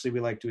 obviously we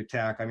like to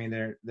attack. I mean,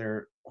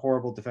 they're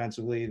horrible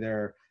defensively.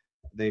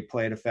 They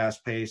play at a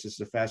fast pace. It's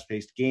a fast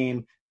paced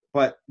game,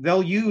 but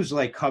they'll use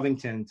like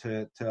Covington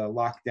to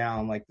lock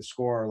down like the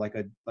score, like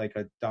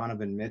a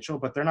Donovan Mitchell,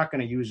 but they're not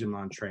going to use him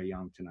on Trae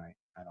Young tonight.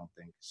 I don't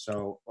think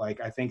so.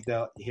 Like, I think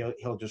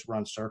he'll just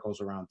run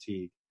circles around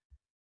Teague.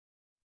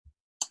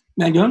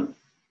 Mangone?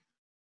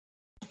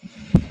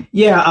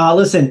 Yeah,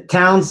 listen,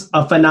 Towns,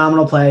 a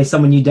phenomenal play,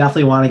 someone you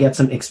definitely want to get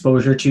some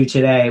exposure to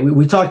today.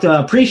 We talked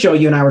pre-show,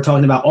 you and I were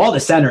talking about all the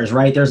centers,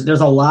 right? There's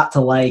a lot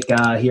to like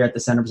here at the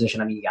center position.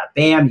 I mean, you got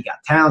Bam, you got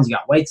Towns, you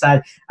got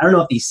Whiteside. I don't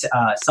know if these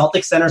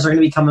Celtics centers are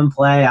going to become in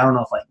play. I don't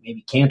know if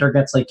maybe Cantor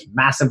gets a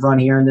massive run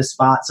here in this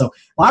spot. So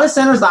a lot of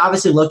centers to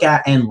obviously look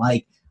at and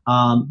like.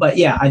 But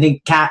yeah, I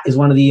think Cat is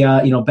one of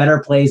the better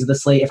plays of the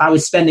slate. If I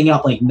was spending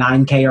up like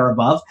 9K or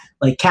above,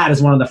 Cat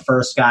is one of the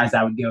first guys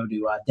I would go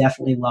to.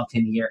 Definitely loved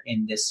him here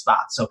in this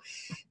spot. So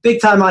big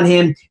time on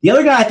him. The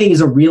other guy I think is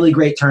a really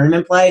great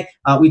tournament play.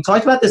 We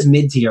talked about this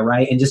mid tier,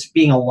 right? And just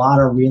being a lot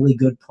of really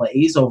good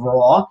plays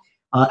overall.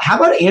 How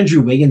about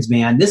Andrew Wiggins,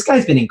 man? This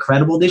guy's been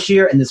incredible this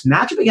year. And this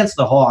matchup against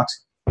the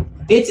Hawks,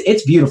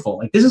 it's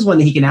beautiful. This is one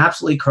that he can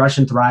absolutely crush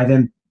and thrive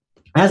in.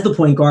 As the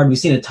point guard, we've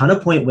seen a ton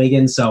of point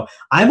Wiggins, so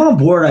I'm on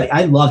board.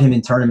 I love him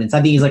in tournaments.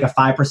 I think he's like a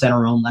 5%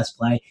 or own less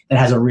play that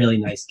has a really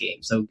nice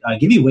game. So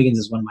give me Wiggins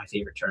is one of my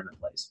favorite tournament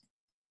plays.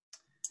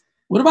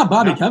 What about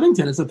Bobby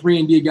Covington? It's a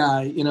 3-and-D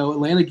guy.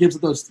 Atlanta gives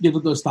it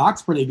those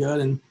stocks pretty good,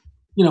 and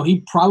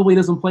he probably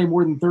doesn't play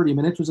more than 30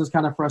 minutes, which is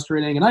kind of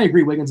frustrating. And I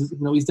agree, Wiggins is,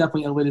 he's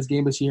definitely elevated his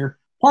game this year.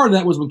 Part of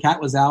that was when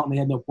Cat was out and they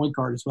had no point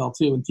guard as well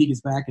too, and Teague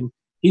is back and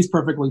he's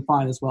perfectly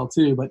fine as well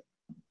too. But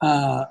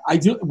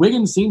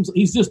Wiggins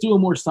he's just doing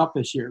more stuff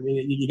this year. I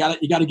mean, you got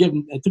to give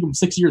him. It took him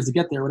 6 years to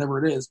get there,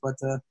 whatever it is. But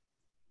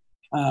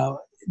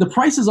the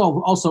price is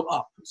also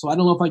up, so I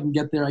don't know if I can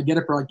get there. I get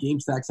it for like game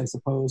stacks, I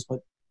suppose. But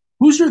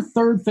who's your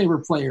third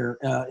favorite player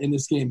in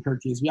this game,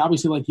 Curtis? We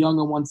obviously like Young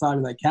on one side,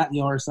 with like Cat on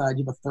the other side.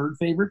 You have a third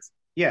favorite?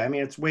 Yeah, I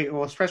mean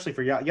especially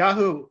for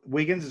Yahoo.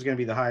 Wiggins is going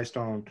to be the highest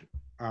owned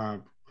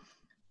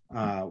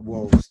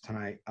Wolves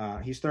tonight.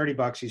 He's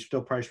 $30. He's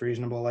still priced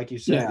reasonable, like you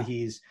said.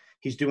 Yeah.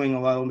 He's doing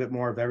a little bit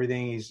more of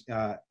everything. He's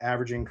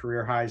averaging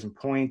career highs in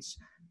points,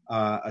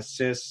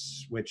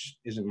 assists, which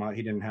isn't much.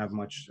 He didn't have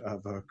much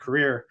of a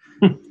career,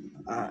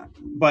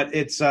 but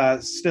it's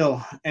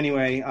still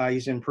anyway.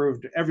 He's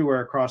improved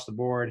everywhere across the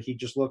board. He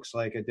just looks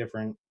like a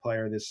different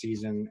player this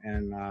season,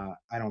 and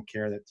I don't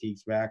care that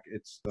Teague's back.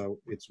 It's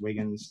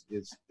Wiggins.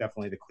 It's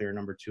definitely the clear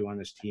number 2 on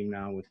this team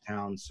now with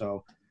Towns.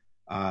 So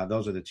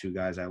those are the 2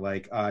 guys I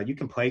like. You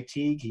can play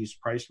Teague. He's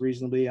priced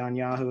reasonably on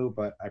Yahoo,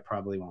 but I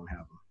probably won't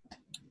have him.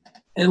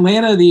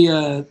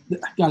 Atlanta,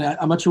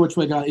 I'm not sure which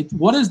way I got it.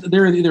 What is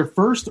they're either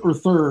first or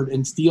third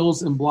in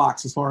steals and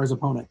blocks as far as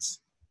opponents.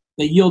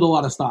 They yield a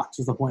lot of stocks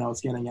is the point I was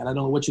getting at. I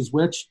don't know which is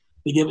which.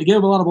 They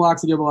give a lot of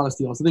blocks, they give a lot of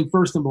steals. I think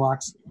first in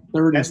blocks,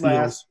 third in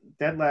steals.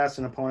 Dead last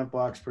in opponent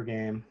blocks per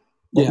game.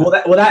 Yeah. Will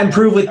that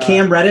improve with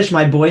Cam Reddish,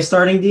 my boy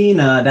starting, Dean?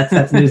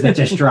 That's news that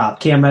just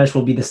dropped. Cam Reddish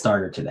will be the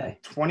starter today.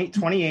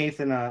 28th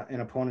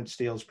in opponent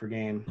steals per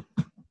game.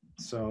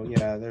 So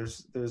yeah,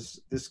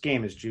 this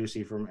game is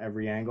juicy from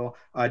every angle.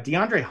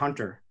 DeAndre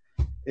Hunter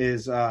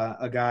is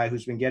a guy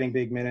who's been getting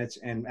big minutes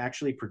and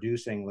actually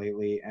producing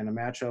lately, and a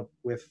matchup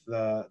with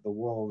the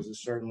Wolves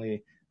is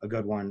certainly a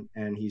good one.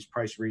 And he's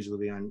priced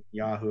reasonably on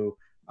Yahoo.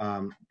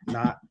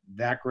 Not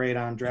that great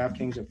on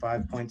DraftKings at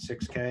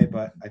 5.6K,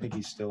 but I think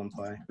he's still in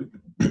play.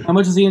 How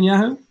much is he in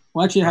Yahoo?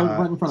 Well, actually, I have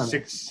it right in front of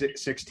me.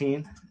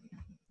 16.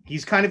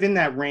 He's kind of in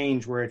that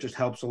range where it just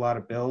helps a lot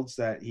of builds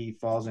that he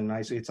falls in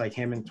nicely. It's like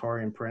him and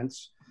Taurean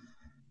Prince.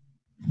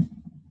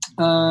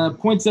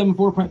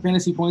 0.74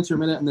 fantasy points per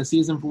minute in the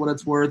season for what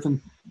it's worth. And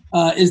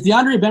is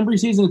DeAndre Bembry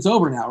season? It's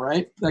over now,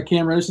 right? That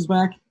Cam Reddish is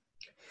back.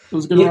 It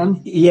was a good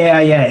run. Yeah.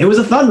 It was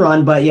a fun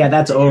run, but yeah,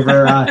 that's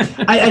over.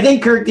 I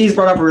think Kirk Dees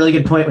brought up a really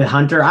good point with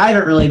Hunter. I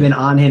haven't really been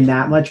on him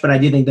that much, but I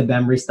do think the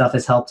Bembry stuff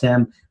has helped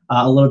him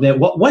a little bit.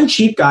 One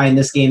cheap guy in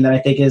this game that I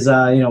think is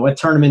a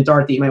tournament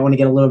dart that you might want to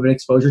get a little bit of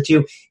exposure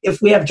to.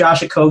 If we have Josh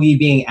Okogie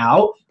being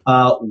out,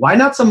 why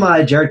not some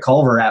Jared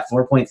Culver at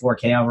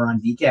 4.4K over on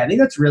DK? I think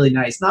that's really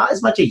nice. Not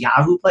as much a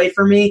Yahoo play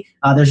for me.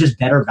 There's just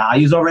better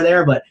values over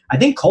there, but I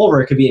think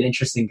Culver could be an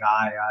interesting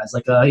guy as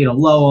like a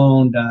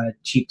low-owned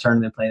cheap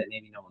tournament play that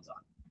maybe no one's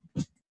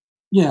on.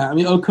 Yeah, I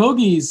mean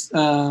Okogie's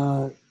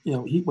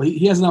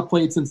he has not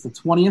played since the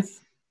 20th.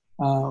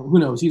 Who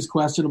knows? He's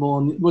questionable,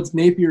 and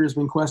Napier has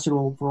been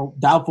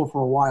doubtful for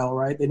a while,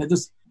 right?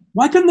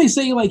 Why couldn't they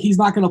say like he's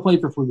not going to play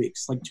for 3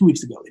 weeks, like 2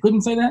 weeks ago? They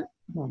couldn't say that.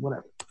 Well,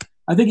 whatever.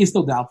 I think he's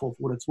still doubtful for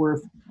what it's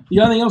worth. You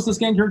got anything else this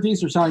game,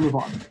 Curtis, or shall I move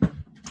on?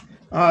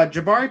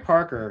 Jabari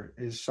Parker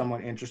is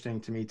somewhat interesting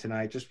to me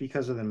tonight, just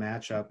because of the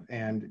matchup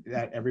and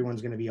that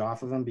everyone's going to be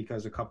off of him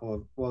because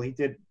he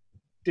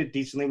did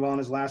decently well in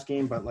his last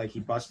game, but like he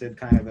busted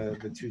kind of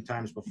the 2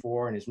 times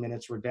before, and his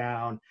minutes were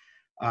down.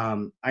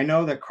 I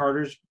know that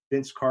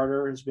Vince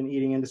Carter has been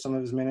eating into some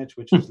of his minutes,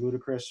 which is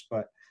ludicrous,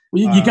 but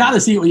you got to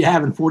see what you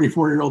have in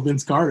 44-year-old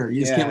Vince Carter.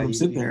 You just can't let him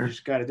sit there. You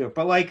just got to do it.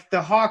 But like the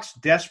Hawks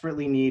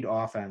desperately need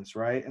offense,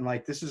 right? And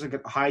like this is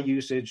a high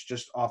usage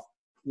just off.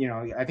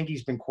 I think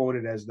he's been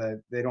quoted as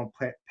they don't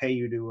pay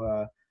you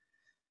to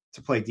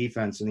play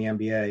defense in the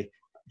NBA.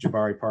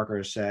 Jabari Parker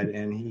has said,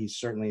 and he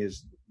certainly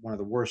is one of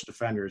the worst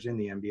defenders in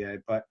the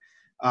NBA. But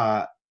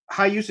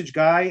high usage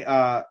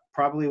guy,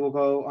 probably will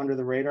go under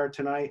the radar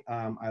tonight.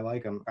 I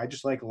like him. I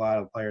just like a lot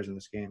of players in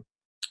this game.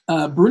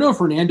 Bruno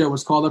Fernando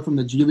was called up from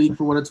the G League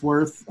for what it's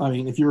worth. I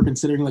mean, if you were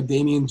considering like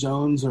Damian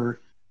Jones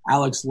or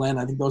Alex Len,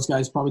 I think those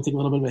guys probably take a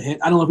little bit of a hit.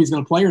 I don't know if he's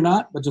going to play or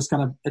not, but just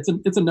kind of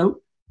it's a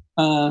note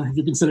if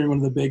you're considering one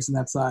of the bigs on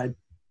that side.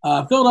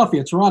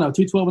 Philadelphia, Toronto,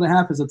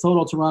 212.5 is a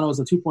total. Toronto is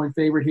a 2-point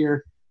favorite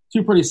here.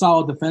 2 pretty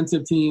solid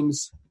defensive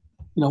teams.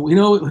 We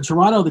know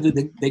Toronto,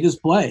 they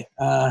just play.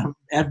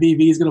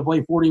 FVV is going to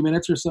play 40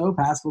 minutes or so.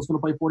 Pascal's going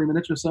to play 40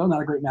 minutes or so.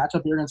 Not a great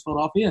matchup here against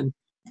Philadelphia. And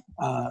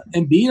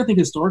Embiid, I think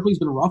historically has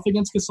been rough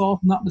against Gasol, if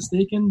I'm not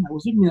mistaken. I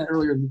was looking at that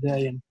earlier in the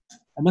day, and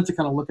I meant to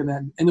kind of look at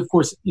that. And, of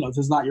course, this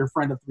is not your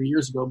friend of 3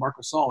 years ago, Marc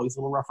Gasol. He's a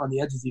little rougher on the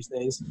edges these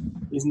days.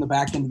 He's in the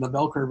back end of the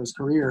bell curve of his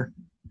career.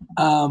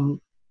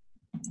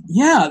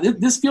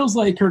 This feels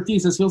like,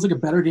 Curtis, this feels like a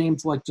better game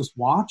to, like, just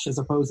watch as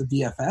opposed to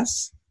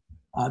DFS.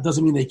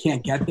 Doesn't mean they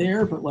can't get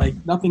there, but like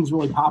nothing's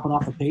really popping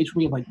off the page for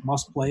me. Like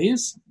must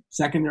plays,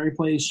 secondary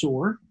plays,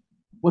 sure.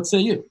 What say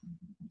you?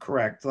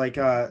 Correct. Like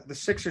the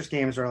Sixers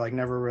games are like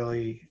never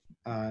really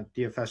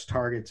DFS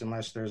targets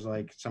unless there's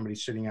like somebody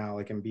sitting out,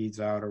 like Embiid's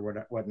out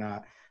or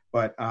whatnot.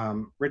 But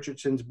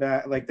Richardson's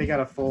back. Like they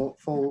got a full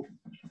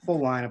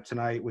lineup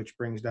tonight, which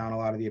brings down a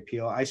lot of the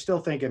appeal. I still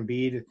think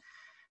Embiid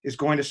is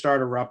going to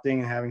start erupting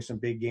and having some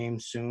big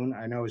games soon.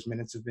 I know his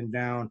minutes have been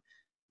down.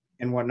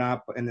 and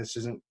whatnot. And this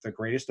isn't the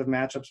greatest of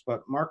matchups,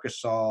 but Marc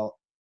Gasol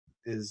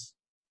is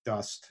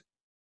dust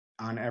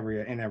in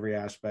every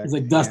aspect. It's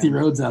like Dusty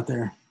Rhodes out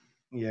there.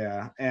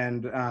 Yeah,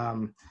 and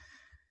I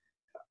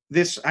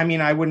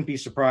wouldn't be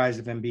surprised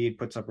if Embiid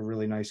puts up a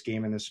really nice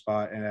game in this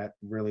spot and at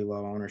really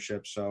low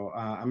ownership. So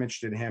I'm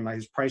interested in him.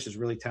 His price is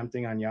really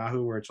tempting on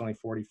Yahoo, where it's only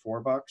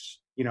 $44.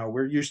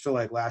 We're used to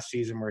like last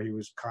season where he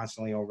was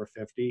constantly over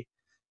 50.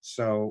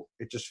 So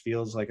it just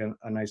feels like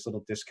a nice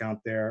little discount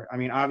there. I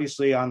mean,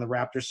 obviously on the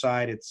Raptors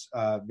side, it's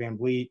Van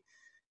Vliet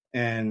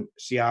and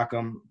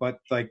Siakam, but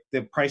like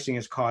the pricing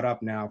is caught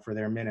up now for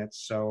their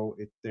minutes. So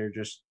there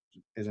just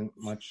isn't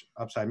much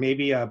upside.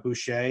 Maybe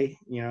Boucher,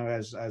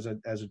 as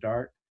a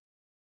dart.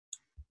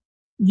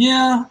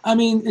 Yeah, I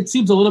mean, it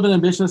seems a little bit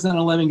ambitious at an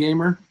 11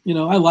 gamer.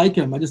 I like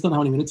him. I just don't know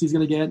how many minutes he's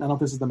going to get. I don't know if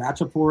this is the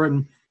matchup for it.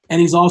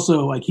 And he's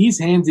also like,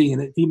 he's handsy,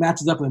 and if he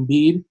matches up with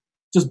Embiid,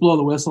 just blow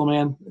the whistle,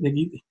 man. I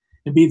think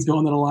Embiid's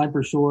going to the line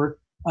for sure.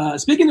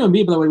 Speaking of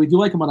Embiid, by the way, we do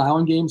like him on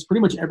island games.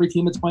 Pretty much every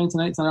team that's playing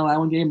tonight is on an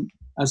island game.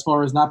 As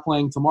far as not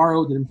playing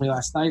tomorrow, didn't play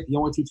last night. The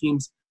only two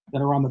teams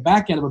that are on the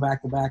back end of a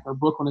back-to-back are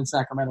Brooklyn and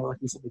Sacramento,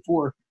 like we said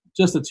before.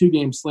 Just a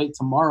 2-game slate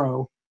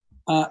tomorrow.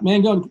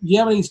 Mango, do you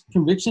have any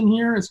conviction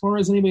here as far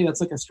as anybody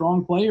that's like a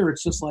strong player?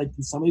 It's just like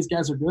some of these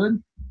guys are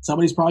good.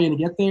 Somebody's probably going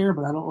to get there,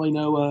 but I don't really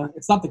know.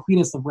 It's not the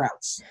cleanest of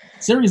routes.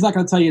 Siri's not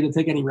going to tell you to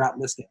take any route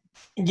in this game.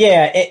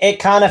 Yeah, it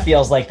kind of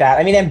feels like that.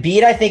 I mean,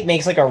 Embiid, I think,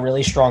 makes like a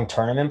really strong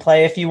tournament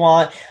play if you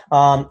want.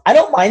 I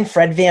don't mind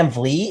Fred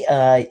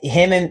VanVleet.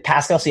 Him and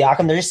Pascal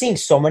Siakam, they're just seeing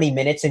so many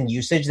minutes and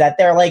usage that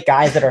they're like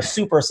guys that are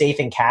super safe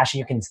in cash and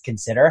you can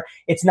consider.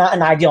 It's not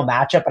an ideal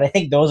matchup, but I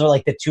think those are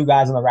like the two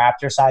guys on the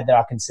Raptor side that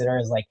I'll consider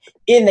as like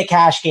in the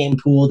cash game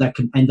pool that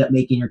could end up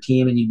making your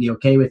team and you'd be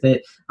okay with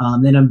it.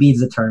 Then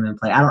Embiid's a tournament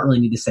play. I don't really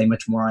need to say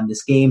much more on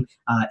this game.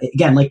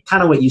 Again, like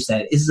kind of what you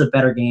said, this is a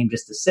better game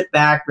just to sit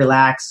back,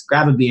 relax,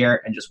 grab a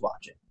beer, and just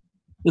watch it.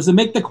 Does it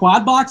make the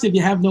quad box if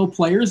you have no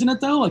players in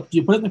it though? Like, do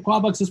you put it in the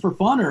quad box just for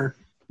fun, or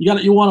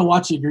you want to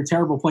watch your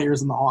terrible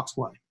players in the Hawks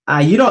play?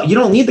 You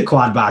don't need the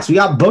quad box. We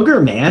got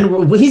Booger, man.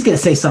 Well, he's gonna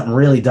say something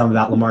really dumb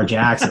about Lamar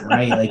Jackson,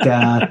 right? Like,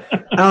 I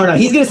don't know.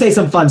 He's gonna say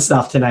some fun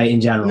stuff tonight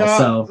in general.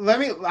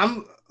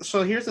 No,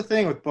 so here's the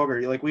thing with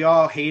Booger. Like, we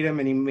all hate him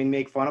and we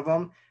make fun of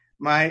him.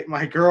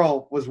 My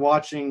girl was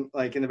watching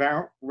like in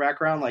the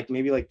background, like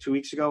maybe like 2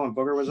 weeks ago when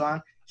Booger was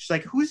on. She's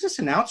like, "Who's this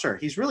announcer?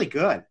 He's really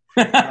good."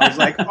 I was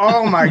like,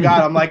 "Oh my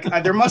God!" I'm like,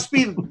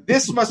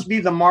 this must be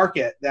the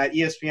market that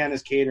ESPN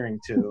is catering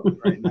to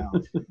right now.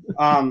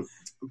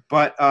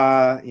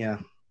 Yeah.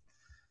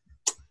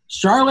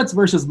 Charlotte's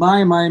versus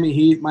Miami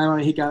Heat.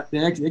 Miami Heat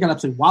they got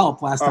absolutely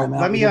walloped last time.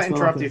 Let me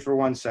interrupt you for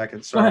 1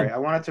 second. Sorry, I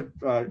wanted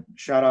to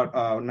shout out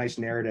a nice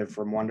narrative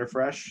from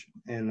Wonderfresh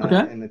in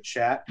the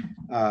chat,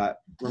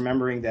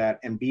 remembering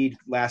that Embiid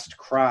last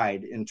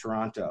cried in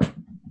Toronto.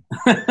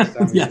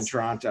 Yes. In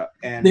Toronto,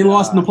 and they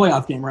lost in the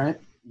playoff game, right?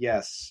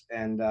 Yes,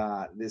 and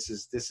this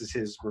is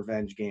his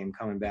revenge game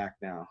coming back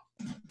now.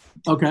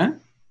 Okay,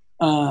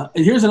 and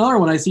here's another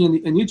one I see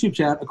in YouTube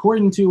chat.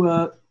 According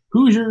to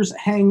Hoosiers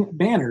hang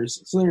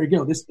banners. So there you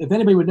go. If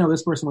anybody would know,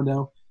 this person would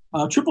know.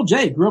 Triple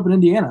J grew up in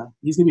Indiana.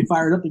 He's going to be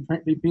fired up to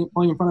be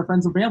playing in front of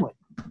friends and family.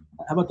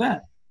 How about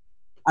that?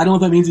 I don't know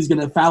if that means he's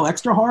going to foul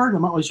extra hard.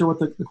 I'm not really sure what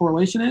the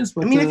correlation is.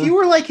 But I mean, if you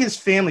were like his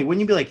family,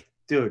 wouldn't you be like,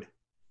 dude,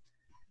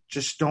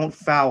 just don't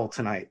foul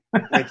tonight?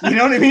 Like, you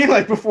know what I mean?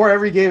 Like before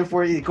every game,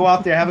 before you go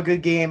out there, have a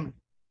good game,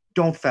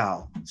 don't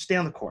foul. Stay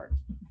on the court.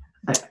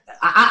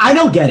 I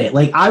don't get it.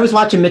 Like, I was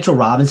watching Mitchell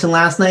Robinson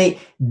last night.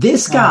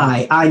 This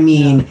guy,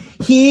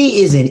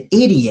 he is an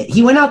idiot.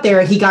 He went out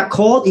there, he got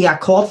called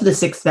for the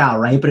sixth foul,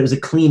 right? But it was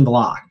a clean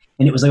block.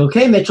 And it was like,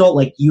 okay, Mitchell,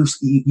 like you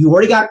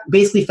already got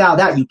basically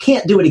fouled out. You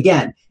can't do it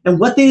again. And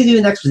what they do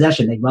the next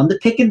possession, they run the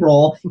pick and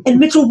roll, and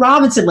Mitchell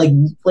Robinson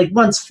like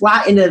runs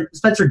flat into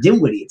Spencer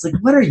Dinwiddie. It's like,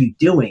 what are you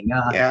doing?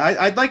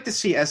 I'd like to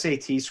see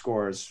SAT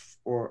scores.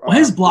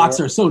 His blocks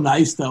are so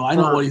nice, though. I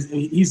know what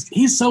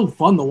he's so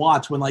fun to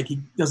watch when like he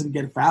doesn't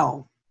get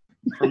fouled.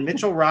 From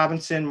Mitchell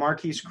Robinson,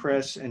 Marquise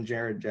Chris, and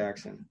Jared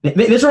Jackson.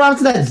 Mitchell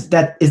Robinson is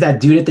that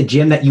dude at the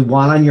gym that you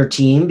want on your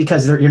team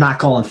because you're not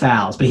calling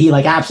fouls, but he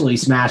like absolutely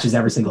smashes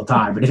every single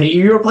time. But if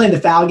you were playing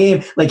the foul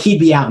game, like he'd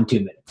be out in 2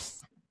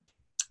 minutes.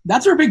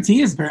 That's where Big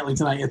T is apparently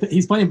tonight.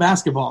 He's playing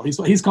basketball.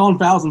 He's calling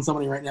fouls on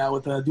somebody right now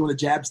with doing a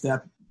jab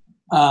step.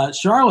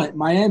 Charlotte,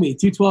 Miami,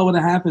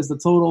 212.5 is the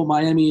total.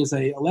 Miami is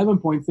a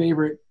 11-point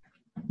favorite.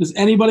 Does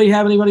anybody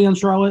have anybody on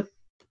Charlotte?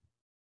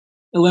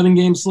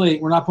 11-game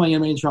slate. We're not playing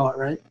anybody in Charlotte,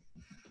 right?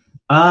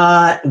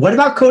 What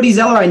about Cody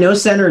Zeller? I know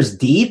center's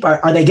deep.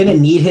 Are they going to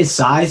need his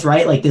size,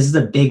 right? Like, this is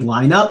a big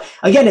lineup.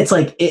 Again, it's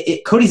like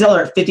Cody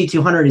Zeller at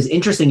 5,200 is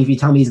interesting if you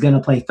tell me he's going to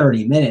play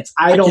 30 minutes.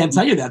 I can't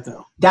tell you that,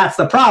 though. That's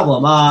the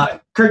problem.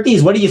 Kirk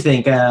Dees, what do you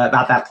think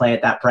about that play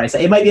at that price?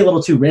 It might be a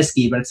little too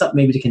risky, but it's something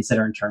maybe to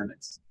consider in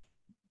tournaments.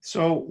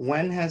 So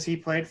when has he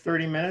played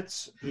 30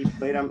 minutes? He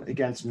played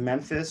against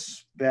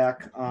Memphis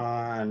back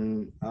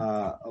on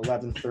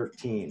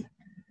 11-13.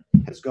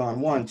 Has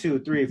gone 1, 2,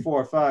 3,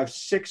 4, 5,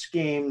 6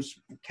 games,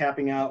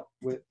 capping out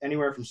with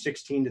anywhere from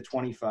 16 to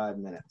 25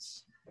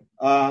 minutes.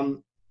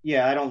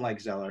 Yeah, I don't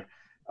like Zeller.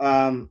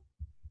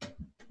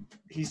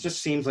 He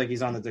just seems like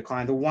he's on the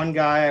decline. The one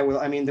guy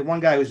the one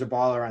guy who's a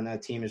baller on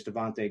that team is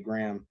Devontae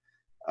Graham.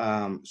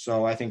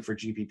 So I think for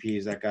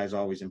GPPs, that guy's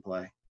always in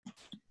play.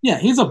 Yeah,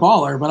 he's a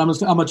baller, but I'm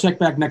gonna check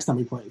back next time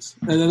he plays.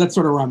 That's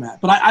sort of where I'm at.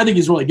 But I think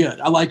he's really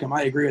good. I like him.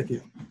 I agree with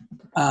you.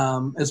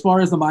 As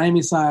far as the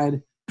Miami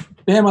side,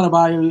 Bam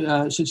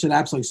Adebayo should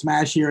absolutely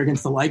smash here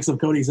against the likes of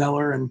Cody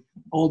Zeller and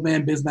old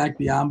man Bismack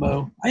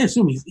Biyombo. I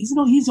assume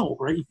he's old,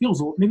 right? He feels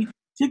old. Maybe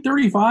he's like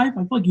 35. I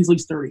feel like he's at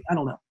least 30. I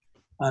don't know.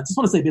 Just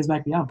want to say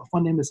Bismack Biyombo.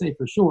 Fun name to say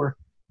for sure.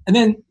 And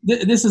then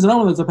this is another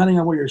one that's depending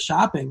on where you're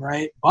shopping,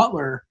 right?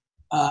 Butler.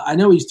 I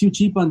know he's too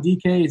cheap on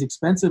DK. He's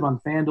expensive on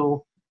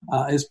FanDuel.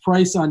 His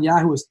price on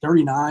Yahoo is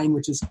 39,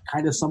 which is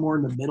kind of somewhere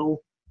in the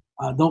middle.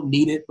 Don't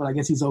need it, but I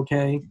guess he's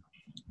okay.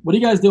 What are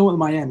you guys doing with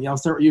Miami? I'll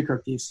start with you,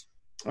 Curtis.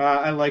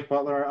 I like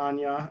Butler on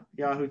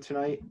Yahoo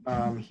tonight.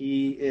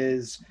 He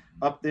is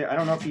up there. I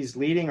don't know if he's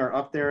leading or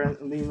up there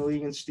in the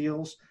league in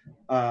steals.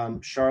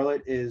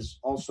 Charlotte is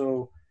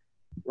also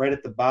right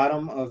at the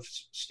bottom of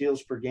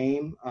steals per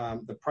game.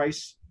 The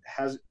price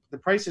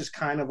is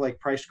kind of like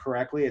priced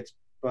correctly.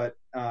 But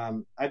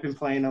I've been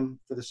playing him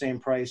for the same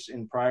price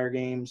in prior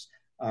games.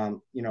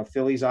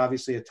 Philly's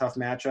obviously a tough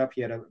matchup.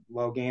 He had a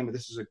low game, but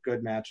this is a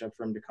good matchup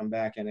for him to come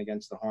back in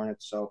against the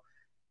Hornets. So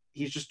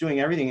he's just doing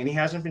everything, and he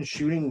hasn't been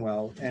shooting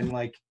well.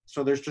 And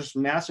so there's just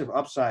massive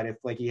upside if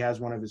he has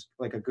one of his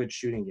a good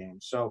shooting game.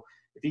 So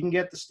if he can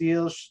get the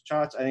steals,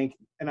 shots, I think,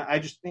 and I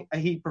just think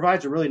he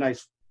provides a really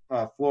nice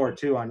floor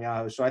too on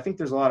Yahoo. So I think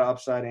there's a lot of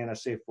upside and a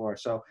safe floor.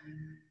 So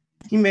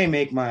he may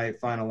make my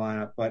final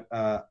lineup, but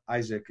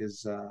Isaac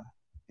is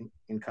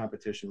in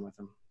competition with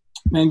him.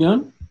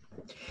 Mangone?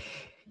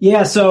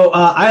 Yeah, so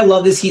I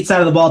love this Heat side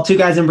of the ball. Two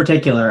guys in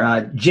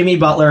particular. Jimmy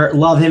Butler,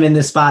 love him in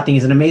this spot. I think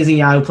he's an amazing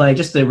Yahoo play,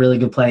 just a really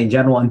good play in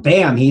general. And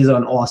Bam, he's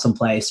an awesome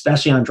play,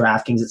 especially on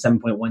DraftKings at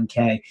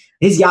 7.1K.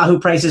 His Yahoo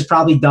price is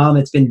probably dumb.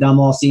 It's been dumb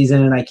all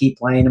season, and I keep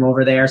playing him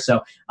over there.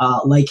 So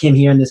like him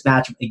here in this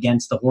matchup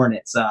against the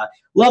Hornets.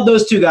 Love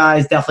those two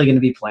guys. Definitely going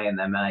to be playing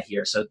them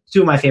here. So two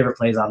of my favorite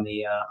plays on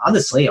the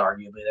slate,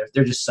 arguably.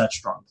 They're just such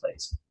strong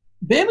plays.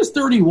 Bam is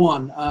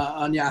 31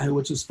 on Yahoo,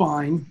 which is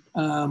fine.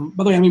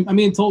 By the way, I'm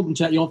being told in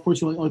chat, of course,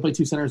 you only play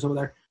two centers over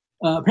there.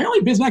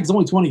 Apparently, Bismack is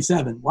only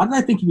 27. Why did I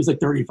think he was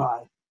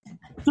 35?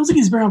 It feels like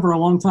he's been around for a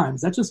long time.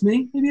 Is that just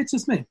me? Maybe it's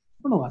just me.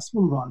 Nonetheless,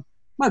 we'll move on.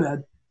 My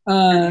bad.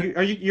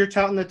 You're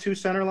touting the two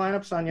center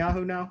lineups on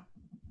Yahoo now?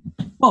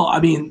 Well, I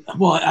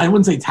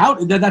wouldn't say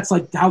tout. That's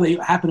how they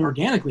happen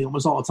organically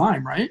almost all the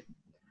time, right?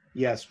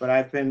 Yes, but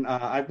I've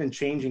been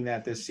changing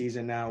that this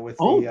season now with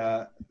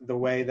the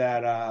way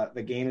that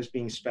the game is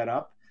being sped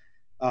up,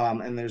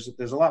 and there's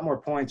a lot more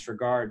points for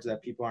guards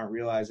that people aren't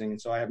realizing, and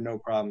so I have no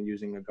problem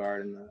using a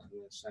guard in the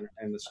center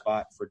in the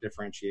spot for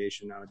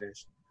differentiation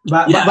nowadays.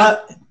 But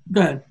go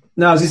ahead.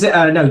 No, I was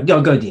gonna say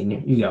go,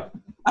 Dean. You go.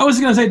 I was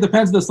gonna say it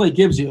depends what the slate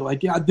gives you.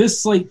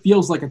 This slate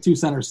feels like a two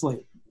center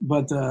slate,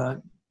 but.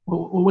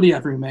 What do you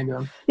have for me,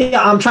 Mango?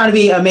 Yeah, I'm trying to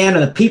be a man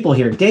of the people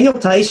here. Daniel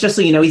Tice, just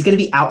so you know, he's going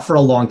to be out for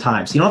a long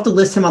time. So you don't have to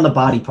list him on the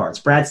body parts.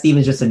 Brad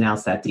Stevens just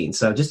announced that, Dean.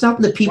 So just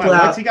helping the people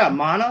out. What's he got,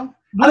 mono?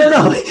 I don't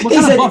know. What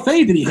kind of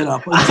buffet did he hit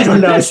up? I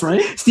don't know.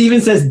 Right? Steven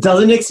says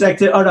doesn't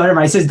expect it. Oh, no, never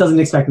mind. He says doesn't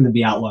expect him to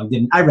be out long.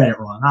 I read it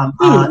wrong.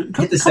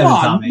 Hit the come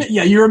on.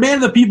 Yeah, you're a man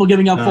of the people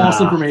giving out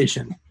false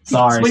information.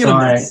 Sorry.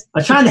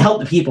 I'm trying to help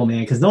the people,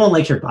 man, because no one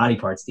likes your body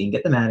parts, Dean.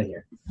 Get them out of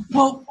here.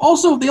 Well,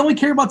 also, they only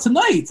care about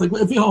tonight.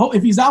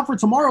 If he's out for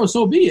tomorrow,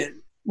 so be it.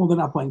 Well, they're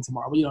not playing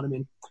tomorrow, but you know what I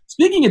mean.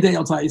 Speaking of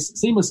Daniel Tice,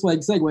 seamless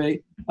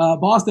segue.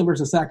 Boston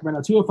versus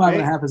Sacramento,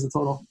 205.5 is the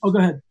total. Oh, go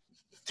ahead.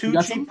 Two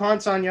cheap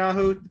punts on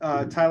Yahoo.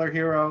 Tyler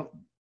Hero,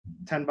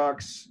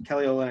 $10.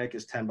 Kelly Olynyk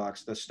is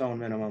 $10, the stone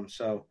minimum.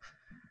 So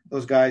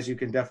those guys you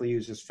can definitely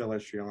use as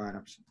fillers for your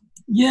lineups.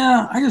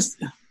 Yeah,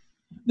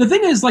 the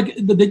thing is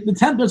the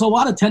 10. There's a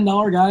lot of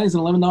 $10 guys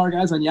and $11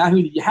 guys on Yahoo.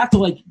 You have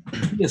to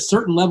be a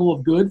certain level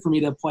of good for me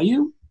to play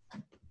you.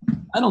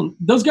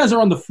 Those guys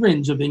are on the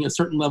fringe of being a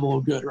certain level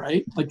of good,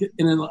 right? Like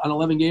in an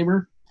 11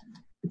 gamer,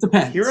 it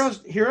depends.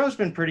 Hero's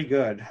been pretty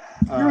good.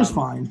 Hero's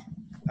fine.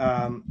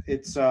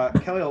 It's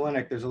Kelly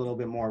Olynyk. There's a little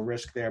bit more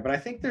risk there, but I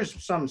think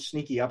there's some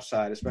sneaky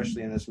upside,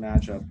 especially in this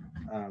matchup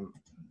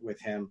with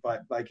him.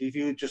 But if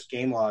you just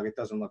game log, it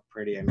doesn't look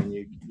pretty. I mean,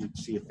 you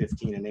see a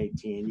 15 and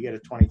 18, you get a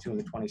 22 and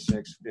a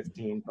 26,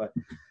 15. But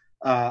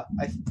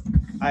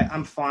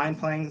I'm fine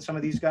playing some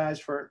of these guys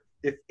for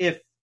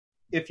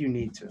if you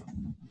need to.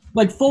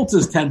 Fultz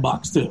is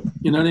 $10 too.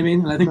 You know what I mean?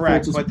 And I think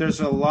correct, but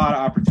there's a lot of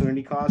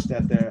opportunity cost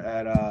at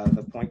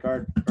the point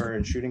guard or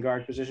in shooting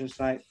guard positions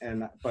tonight.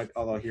 But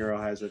although Hero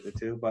has it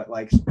too, but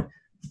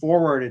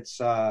forward, it's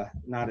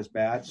not as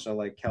bad.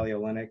 So Kelly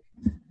Olynyk.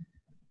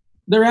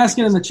 They're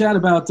asking in the chat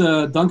about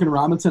Duncan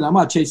Robinson. I'm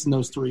not chasing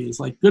those threes.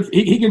 Good,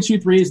 he can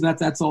shoot threes, and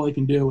that's all he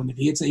can do. And if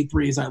he hits 8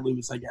 threes, I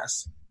lose, I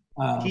guess.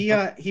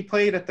 He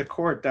played at the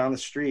court down the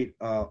street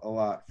a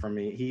lot for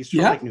me. He's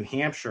from New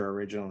Hampshire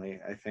originally,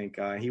 I think.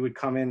 He would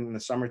come in the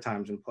summer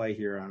times and play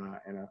here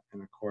in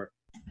a court.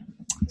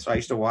 So I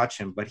used to watch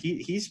him, but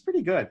he's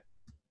pretty good.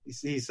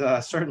 He's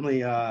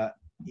certainly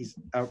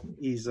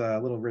he's a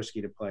little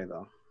risky to play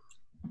though.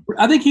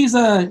 I think he's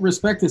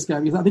respect this guy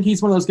because I think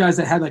he's one of those guys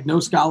that had like no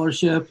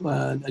scholarship,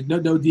 like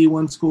no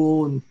D1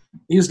 school, and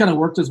he just kind of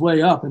worked his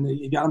way up and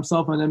he got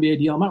himself an NBA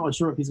deal. I'm not really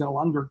sure if he's got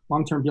a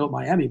long-term deal with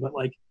Miami, but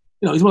like,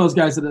 he's one of those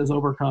guys that has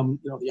overcome,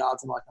 the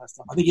odds and all that kind of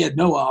stuff. I think he had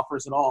no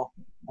offers at all.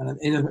 And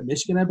ended up at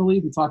Michigan, I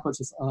believe. We talked about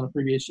this on a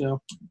previous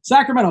show.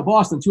 Sacramento,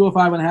 Boston,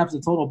 205.5 is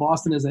the total.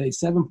 Boston is a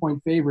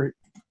 7-point favorite.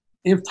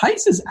 If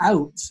Tice is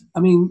out, I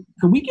mean,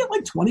 can we get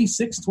like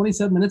 26,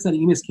 27 minutes out of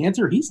Enes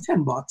Kanter? He's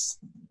 $10.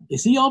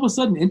 Is he all of a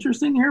sudden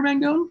interesting here,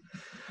 Mangone?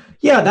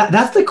 Yeah,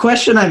 that's the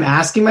question I'm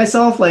asking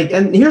myself. Like,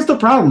 and here's the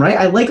problem, right?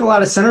 I like a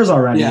lot of centers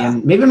already,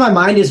 and maybe my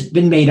mind has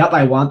been made up.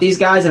 I want these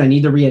guys, and I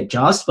need to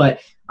readjust. But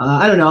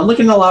I don't know. I'm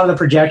looking at a lot of the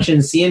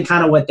projections, seeing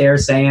kind of what they're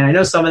saying. I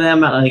know some of them,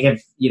 like,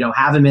 if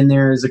have him in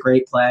there is a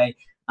great play,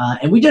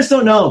 and we just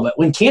don't know. But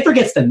when Kanter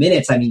gets the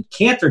minutes, I mean,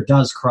 Kanter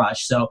does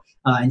crush. So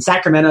in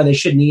Sacramento, they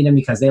should need him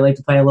because they like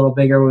to play a little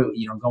bigger.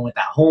 Going with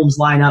that Holmes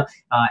lineup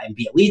and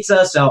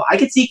Bielitsa. So I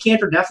could see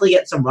Kanter definitely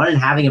getting some run and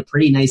having a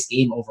pretty nice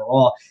game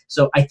overall.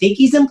 So I think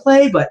he's in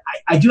play, but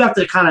I do have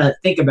to kind of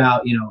think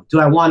about, do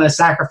I want to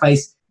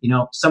sacrifice,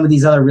 some of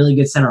these other really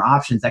good center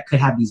options that could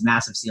have these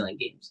massive ceiling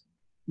games.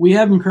 We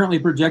have him currently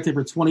projected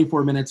for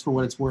 24 minutes for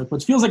what it's worth,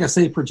 which feels like a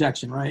safe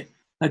projection, right?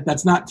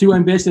 That's not too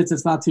ambitious.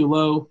 It's not too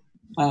low.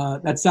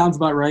 That sounds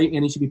about right,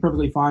 and he should be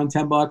perfectly fine.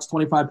 $10,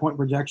 25-point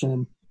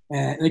projection.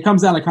 And it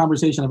comes down to a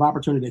conversation of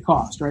opportunity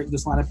cost, right?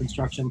 This lineup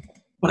construction.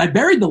 But I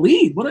buried the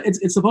lead.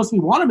 It's supposed to be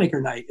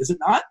Wanamaker night. Is it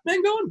not,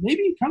 Mangone?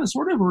 Maybe, kind of,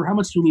 sort of, or how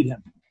much do you need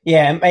him?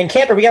 Yeah, and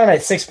Kanter, we got him at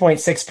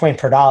 6.6 point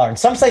per dollar. And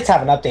some sites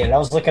haven't updated. I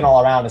was looking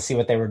all around to see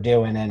what they were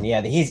doing. And,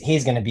 yeah,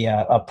 he's going to be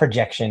a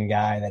projection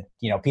guy that,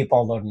 people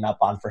are loading up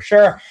on for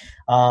sure.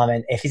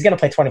 And if he's going to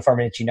play 24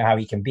 minutes, you know how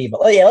he can be.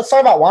 But, yeah, let's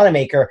talk about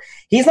Wanamaker.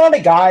 He's not a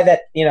guy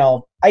that,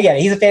 I get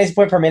it. He's a fantasy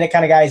point per minute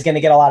kind of guy. He's going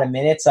to get a lot of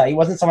minutes. He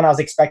wasn't someone I was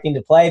expecting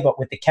to play, but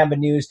with the Kemba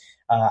news,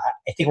 I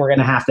think we're going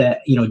to have to,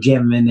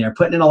 jam him in there.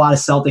 Putting in a lot of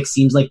Celtics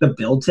seems like the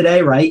build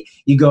today, right?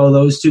 You go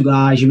those two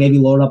guys, you maybe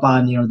load up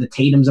on, the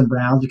Tatums and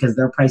Browns because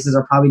their prices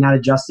are probably not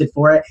adjusted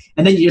for it.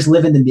 And then you just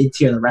live in the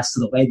mid-tier the rest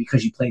of the way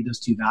because you played those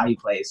two value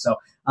plays. So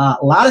a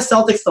lot of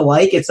Celtics to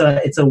like. It's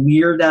a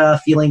weird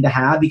feeling to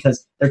have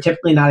because they're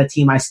typically not a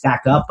team I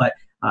stack up, but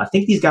I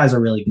think these guys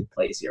are really good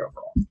plays here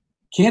overall.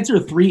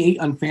 Kanter 3.8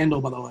 on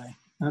FanDuel, by the way.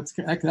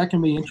 That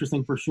can be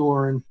interesting for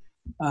sure.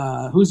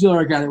 And who's the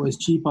other guy that was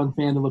cheap on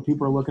FanDuel that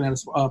people are looking at?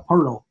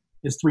 Pirtle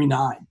is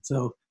 3.9.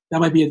 So that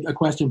might be a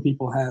question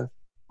people have.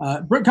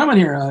 Come in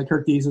here,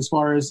 Kirkies, as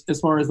far as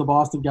the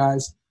Boston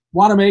guys.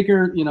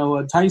 Wanamaker,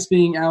 Tice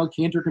being out,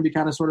 Kanter can be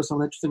kind of sort of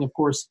something interesting. Of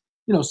course,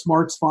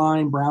 Smart's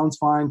fine, Brown's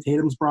fine,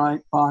 Tatum's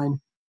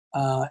fine.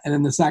 And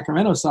then the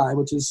Sacramento side,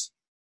 which is,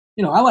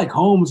 I like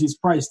Holmes. He's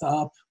priced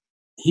up.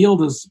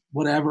 Healed is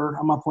whatever.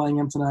 I'm not playing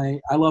him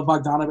tonight. I love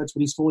Bogdanovich, but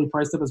he's fully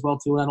priced up as well,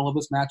 too, and I don't love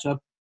this matchup.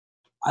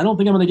 I don't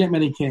think I'm going to get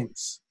many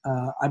Kings.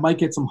 I might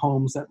get some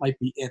Holmes. That might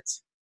be it.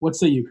 What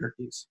say you,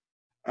 Kirkies?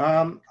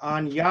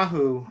 On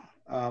Yahoo,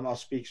 I'll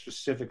speak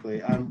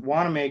specifically.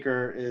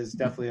 Wanamaker is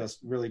definitely a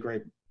really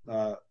great,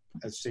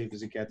 as safe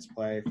as it gets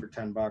play for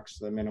 $10,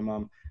 the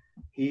minimum.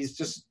 He's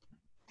just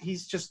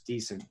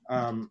decent.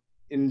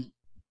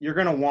 You're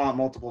going to want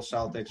multiple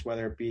Celtics,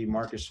 whether it be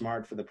Marcus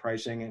Smart for the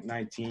pricing at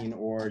 19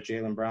 or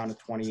Jaylen Brown at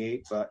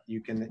 28, but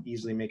you can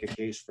easily make a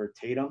case for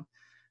Tatum.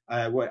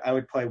 I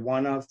would play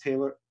one of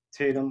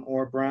Tatum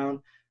or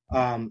Brown,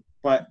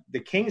 but the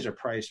Kings are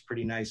priced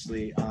pretty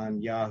nicely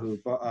on Yahoo.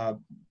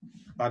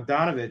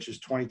 Bogdanovich is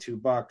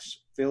 $22,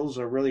 fills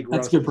a really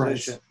gross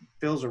position.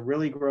 Fills a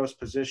really gross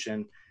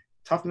position.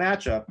 Tough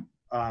matchup,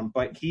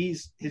 but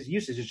his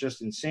usage is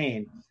just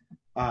insane.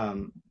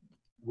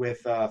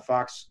 With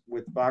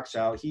Fox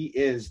out, he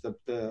is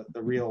the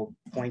real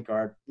point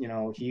guard.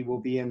 He will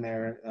be in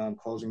there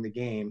closing the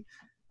game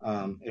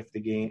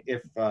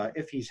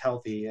if he's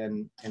healthy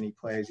and he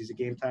plays. He's a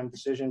game time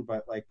decision,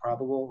 but like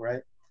probable,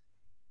 right?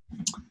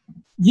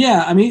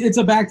 Yeah, I mean it's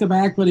a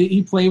back-to-back, but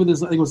he played with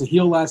his. I think it was a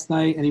heel last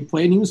night, and he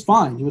played and he was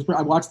fine.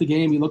 I watched the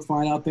game; he looked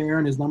fine out there,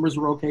 and his numbers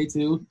were okay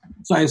too.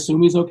 So I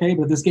assume he's okay.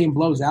 But if this game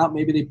blows out,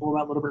 maybe they pull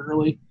him out a little bit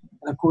early.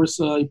 And, of course,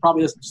 he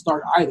probably doesn't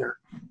start either.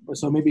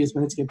 So maybe his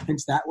minutes get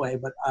pinched that way.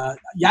 But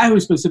Yahoo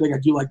specific, I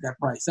do like that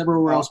price.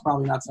 Everywhere else,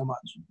 probably not so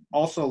much.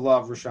 Also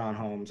love Rashawn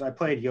Holmes. I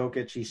played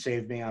Jokic. He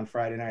saved me on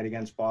Friday night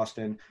against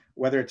Boston.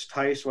 Whether it's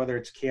Tice, whether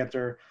it's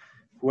Kanter,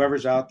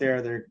 whoever's out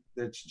there,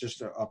 it's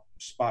just a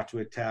spot to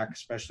attack,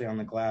 especially on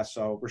the glass.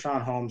 So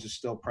Rashawn Holmes is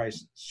still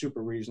priced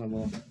super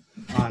reasonable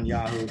on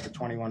Yahoo for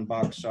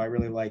 $21. So I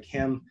really like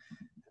him.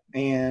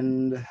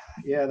 And,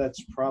 yeah,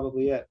 that's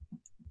probably it.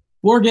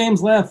 4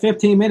 games left,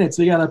 15 minutes.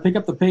 We got to pick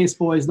up the pace,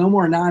 boys. No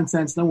more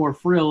nonsense, no more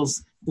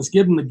frills. Just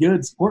give them the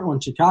goods.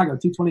 Portland, Chicago,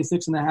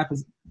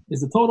 226.5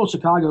 is the total.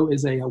 Chicago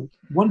is a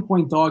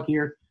 1-point dog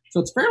here.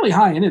 So it's fairly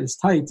high in it. It's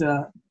tight.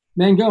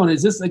 Mangone,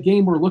 is this a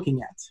game we're looking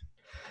at?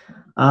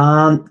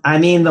 I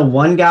mean, the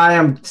one guy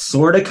I'm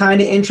sort of kind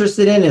of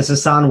interested in is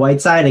Hassan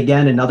Whiteside.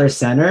 Again, another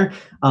center.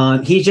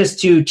 He's just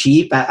too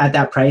cheap at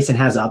that price and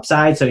has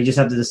upside. So you just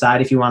have to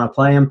decide if you want to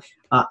play him.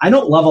 I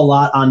don't love a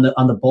lot on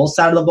the Bulls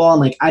side of the ball.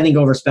 And like, I think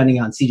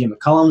overspending on CJ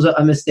McCollum's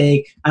a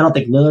mistake. I don't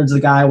think Lillard's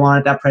the guy I want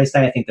at that price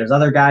tag. I think there's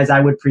other guys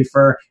I would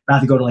prefer. I'd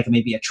rather go to like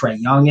maybe a Trae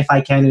Young if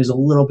I can, who's a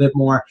little bit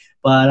more.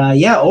 But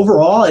yeah,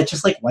 overall, it's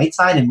just like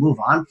Whiteside and move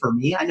on for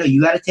me. I know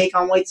you got to take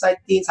on Whiteside,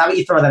 Deans. How about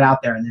you throw that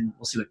out there and then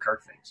we'll see what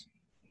Kirk thinks.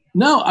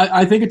 No,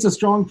 I think it's a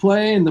strong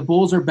play, and the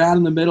Bulls are bad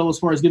in the middle as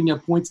far as giving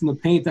up points in the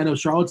paint. I know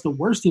Charlotte's the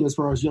worst team as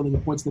far as yielding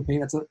up points in the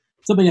paint. That's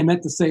something I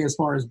meant to say as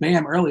far as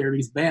Bam earlier,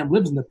 because Bam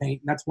lives in the paint,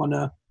 and that's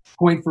one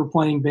point for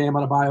playing Bam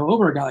Adebayo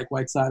over a guy like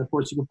Whiteside. Of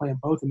course, you can play them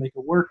both and make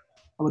it work.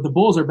 But the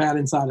Bulls are bad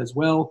inside as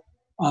well.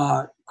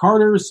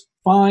 Carter's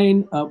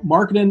fine.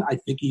 Marketing, I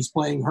think he's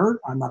playing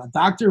hurt. I'm not a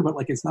doctor, but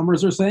like his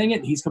numbers are saying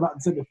it. He's come out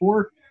and said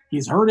before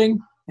he's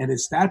hurting, and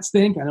his stats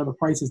stink. I know the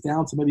price is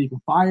down, so maybe you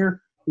can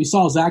fire. We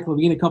saw Zach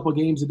LaVine a couple of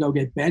games ago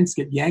get benched,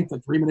 get yanked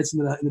like 3 minutes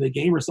into the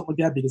game or something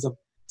like that because of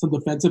some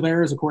defensive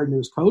errors, according to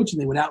his coach.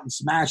 And they went out and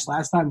smashed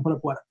last time and put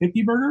up, a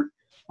 50-burger?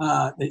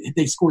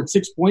 They scored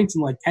 6 points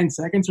in like 10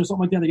 seconds or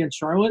something like that against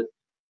Charlotte.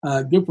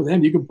 Good for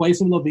them. You can play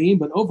some LaVine,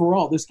 but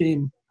overall, this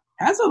game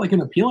has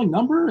an appealing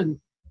number. And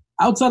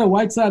outside of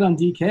Whiteside on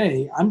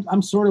DK,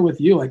 I'm sort of with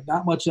you. Like,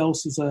 not much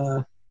else is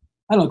I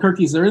don't know,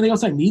 Kirky, is there anything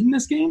else I need in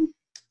this game?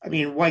 I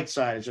mean,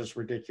 Whiteside is just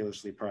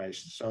ridiculously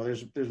priced. So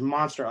there's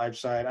monster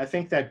upside. I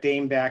think that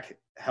Dame back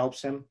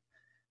helps him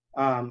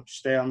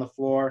stay on the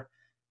floor.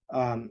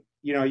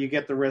 You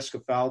get the risk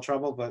of foul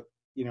trouble, but,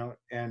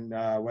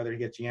 and whether he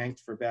gets yanked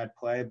for bad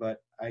play, but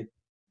I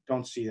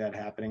don't see that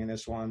happening in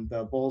this one.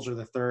 The Bulls are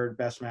the third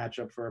best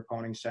matchup for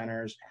opposing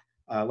centers.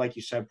 Like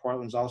you said,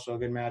 Portland's also a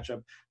good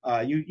matchup.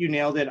 You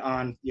nailed it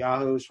on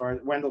Yahoo as far as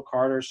Wendell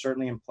Carter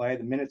certainly in play.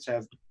 The minutes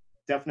have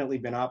definitely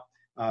been up.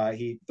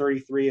 He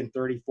 33 and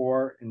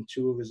 34 in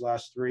 2 of his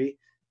last 3.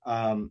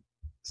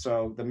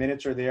 So the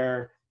minutes are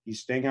there.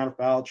 He's staying out of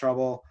foul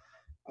trouble.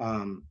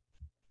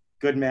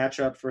 Good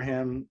matchup for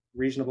him.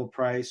 Reasonable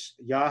price.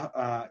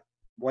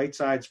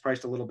 Whiteside's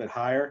priced a little bit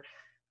higher.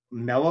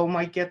 Melo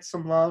might get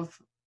some love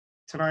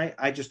tonight.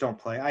 I just don't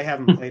play. I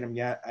haven't played him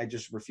yet. I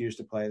just refuse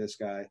to play this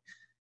guy.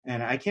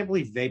 And I can't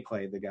believe they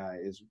played the guy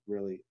is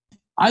really –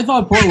 I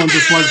thought Portland was a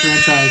smart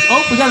franchise.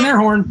 Oh, we got an air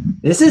horn.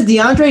 This is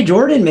DeAndre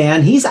Jordan,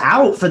 man. He's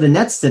out for the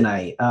Nets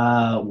tonight.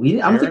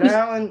 Jared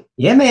Allen.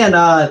 Yeah, man.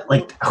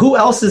 Who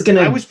else is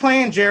gonna? I was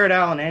playing Jared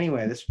Allen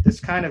anyway. This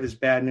kind of is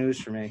bad news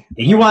for me.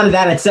 You wanted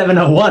that at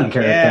 7:01,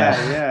 Kurt.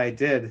 Yeah, I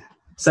did.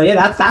 So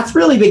yeah, that's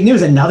really big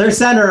news. Another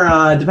center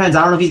depends.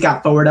 I don't know if he's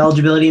got forward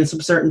eligibility in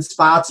some certain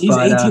spots. He's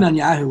 18 on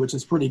Yahoo, which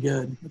is pretty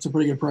good. That's a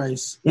pretty good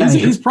price. Yeah,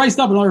 he's priced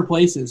up in other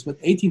places,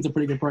 but 18's a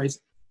pretty good price.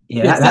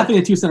 Yeah, it's definitely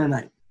a 2-center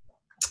night.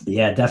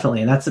 Yeah,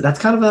 definitely, and that's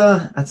kind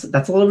of that's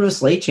a little bit of a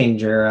slate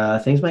changer.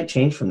 Things might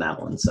change from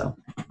that one. So,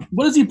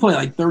 what does he play?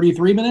 Like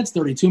 33 minutes,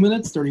 32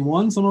 minutes,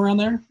 31, somewhere around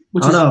there.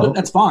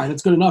 That's fine.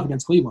 That's good enough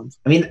against Cleveland.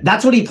 I mean,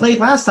 that's what he played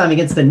last time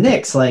against the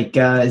Knicks. Like,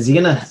 is he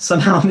gonna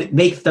somehow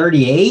make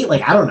 38?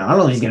 Like, I don't know. I don't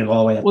know if he's gonna go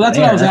all the way up. Well, that's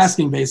what I was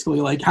asking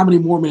basically. Like, how many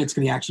more minutes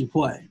can he actually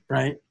play?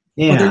 Right?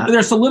 Yeah, but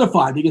they're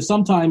solidified because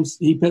sometimes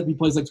he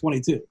plays like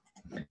 22.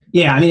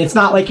 Yeah, I mean, it's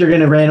not like you're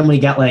going to randomly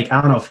get, like,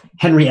 I don't know if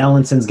Henry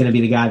Ellison's going to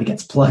be the guy that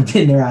gets plugged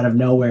in there out of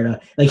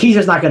nowhere. He's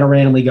just not going to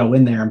randomly go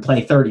in there and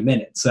play 30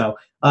 minutes. So,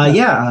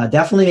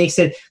 definitely makes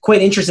it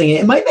quite interesting.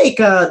 It might make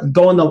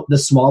going the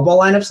small ball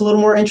lineups a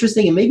little more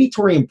interesting, and maybe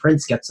Taurean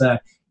Prince gets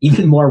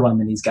even more run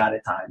than he's got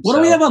at times. What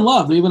do we have on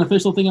Love? Do we have an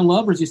official thing on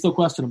Love, or is he still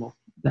questionable?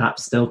 Nah,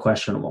 still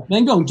questionable.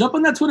 Man, jump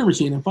on that Twitter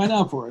machine and find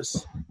out for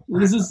us.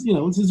 This is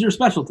your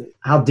specialty.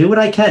 I'll do what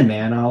I can,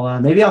 man.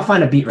 I'll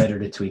find a beat writer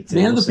to tweet to.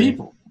 Man of the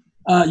people.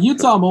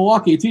 Utah,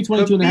 Milwaukee,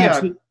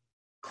 222.5.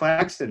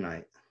 Claxton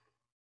night.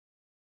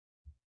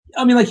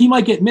 I mean, he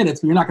might get minutes,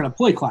 but you're not going to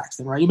play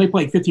Claxton, right? You may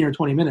play 15 or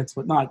 20 minutes,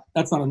 but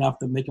that's not enough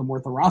to make him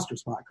worth a roster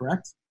spot,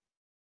 correct?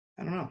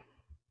 I don't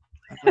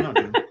know,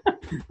 dude.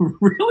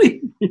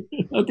 Really?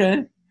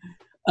 Okay.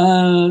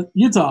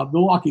 Utah,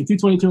 Milwaukee,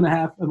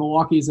 222.5. And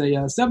Milwaukee's a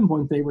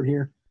 7-point favorite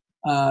here.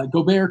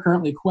 Gobert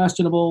currently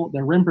questionable.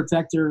 Their rim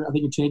protector, I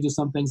think it changes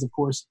some things, of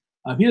course.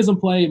 If he doesn't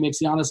play, it makes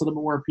Giannis a little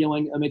bit more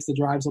appealing. It makes the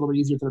drives a little bit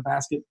easier to the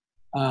basket.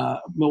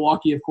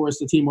 Milwaukee, of course,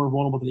 the team more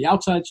vulnerable to the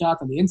outside shot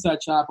than the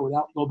inside shot, but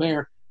without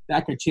Gobert,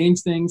 that could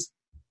change things.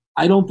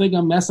 I don't think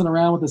I'm messing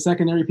around with the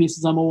secondary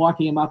pieces on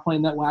Milwaukee. I'm not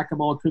playing that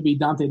whack-a-mole. It could be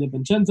Dante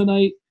DiVincenzo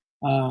night.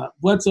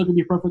 Bledsoe could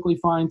be perfectly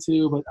fine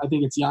too, but I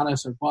think it's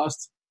Giannis or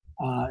bust.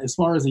 As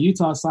far as the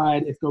Utah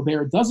side, if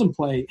Gobert doesn't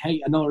play,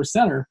 hey, another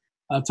center,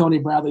 Tony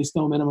Bradley,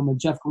 still minimum, and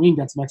Jeff Green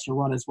gets some extra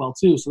run as well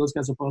too. So those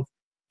guys are both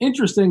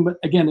interesting, but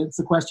again, it's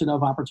a question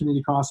of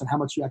opportunity cost and how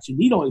much you actually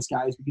need all these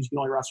guys because you can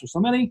only roster so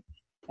many,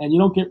 and you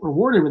don't get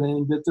rewarded with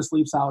anything that just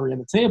leaves salary on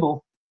the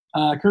table.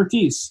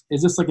 Curtis,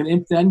 is this like an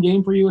if-then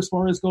game for you as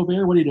far as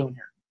Gobert? What are you doing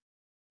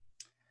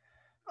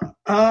here?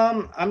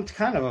 I'm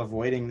kind of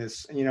avoiding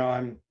this.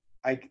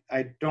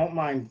 I don't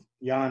mind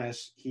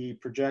Giannis. He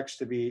projects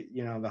to be,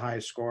 the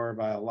highest scorer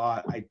by a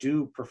lot. I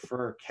do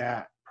prefer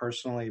Cat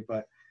personally,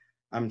 but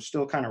I'm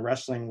still kind of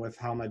wrestling with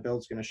how my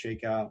build's going to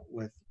shake out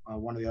with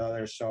one of the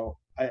others. So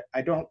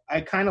I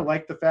kind of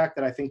like the fact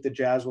that I think the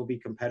Jazz will be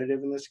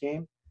competitive in this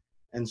game.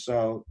 And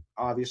so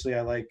obviously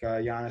I like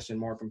Giannis in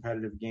more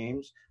competitive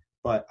games,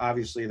 but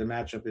obviously the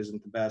matchup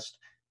isn't the best.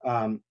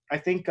 I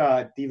think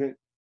Dante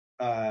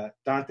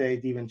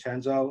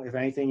DiVincenzo, if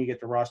anything, you get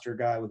the roster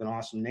guy with an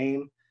awesome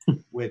name,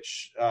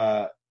 which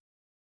I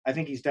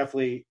think he's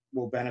definitely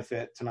will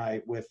benefit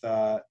tonight with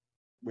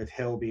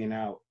Hill being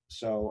out.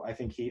 So I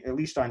think he, at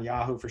least on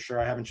Yahoo for sure,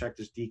 I haven't checked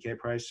his DK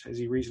price. Is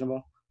he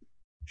reasonable?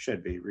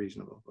 Should be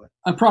reasonable, but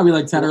I'd probably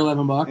like 10 or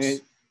 11 bucks.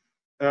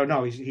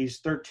 No, he's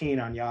 13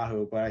 on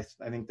Yahoo, but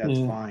I think that's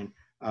fine.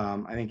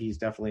 I think he's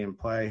definitely in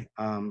play.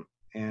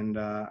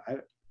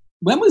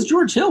 When was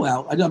George Hill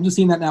out? I'm just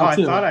seeing that now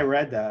too. I thought I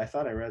read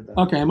that.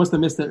 Okay, I must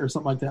have missed it or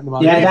something like that in the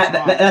bottom. Yeah,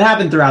 that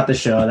happened throughout the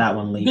show. That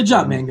one leaked. Good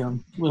job, Mango.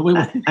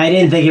 I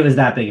didn't think it was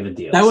that big of a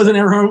deal. That wasn't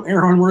air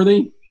horn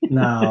worthy.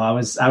 No, I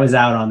was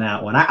out on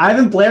that one. I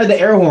haven't blared the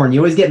air horn. You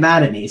always get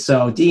mad at me.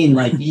 So, Dean,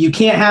 like, you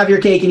can't have your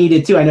cake and eat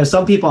it too. I know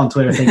some people on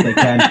Twitter think they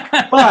can,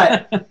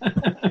 but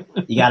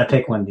you got to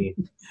pick one,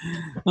 Dean.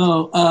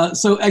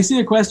 So I see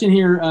a question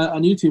here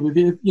on YouTube.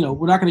 If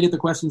we're not going to get the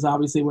questions,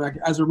 obviously,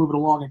 as we're moving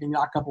along, I can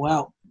knock a couple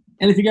out.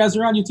 And if you guys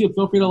are on YouTube,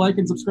 feel free to like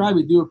and subscribe.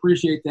 We do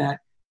appreciate that.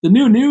 The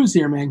new news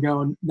here, man,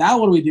 going, now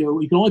what do we do?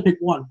 You can only pick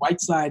one,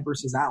 Whiteside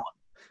versus Allen.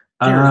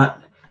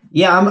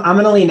 Yeah, I'm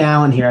going to lean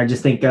Allen here. I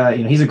just think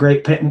he's a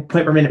great point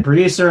per minute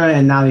producer,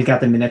 and now he's got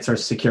the minutes are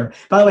secure.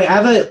 By the way,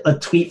 I have a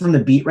tweet from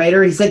the beat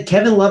writer. He said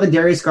Kevin Love and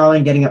Darius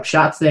Garland getting up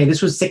shots today.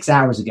 This was 6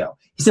 hours ago.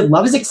 He said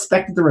Love is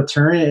expected to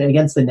return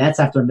against the Nets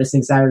after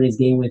missing Saturday's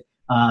game with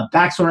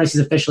back soreness.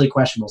 He's officially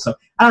questionable. So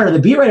I don't know. The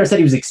beat writer said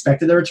he was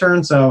expected to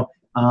return, so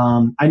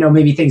I know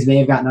maybe things may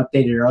have gotten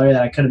updated earlier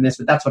that I could have missed,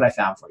 but that's what I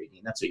found for you,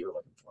 Dean. That's what you were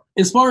looking for.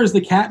 As far as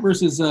the Cat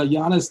versus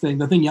Giannis thing,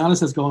 the thing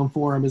Giannis has going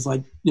for him is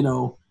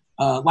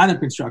lineup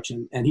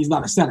construction, and he's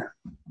not a center.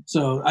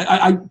 So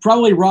I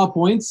probably raw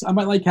points. I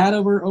might like Cat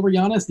over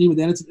Giannis. Even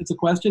then, it's a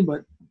question.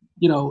 But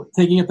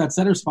taking up that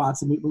center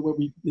spots, and what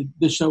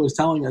this show is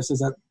telling us is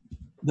that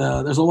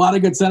there's a lot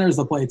of good centers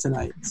to play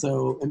tonight.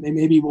 So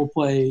maybe we'll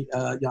play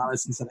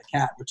Giannis instead of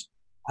Cat, which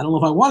I don't know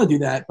if I want to do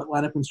that, but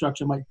lineup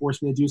construction might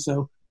force me to do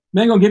so.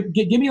 Mango, give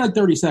me like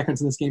 30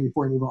 seconds in this game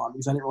before we move on,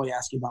 because I didn't really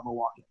ask you about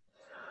Milwaukee.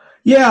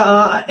 Yeah,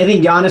 I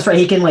think Giannis, right,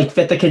 he can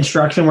fit the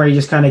construction where you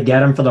just kind of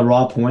get him for the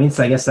raw points.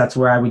 I guess that's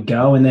where I would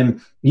go. And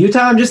then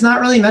Utah, I'm just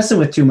not really messing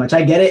with too much.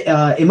 I get it.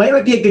 It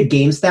might be a good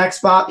game stack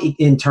spot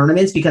in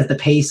tournaments because the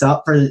pace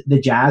up for the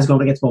Jazz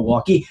going against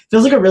Milwaukee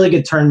feels like a really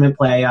good tournament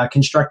play.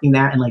 Constructing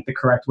that in the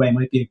correct way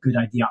might be a good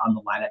idea on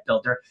the lineup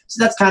builder.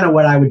 So that's kind of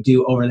what I would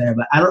do over there.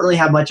 But I don't really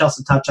have much else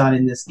to touch on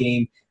in this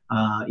game.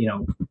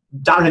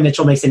 Donovan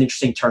Mitchell makes an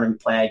interesting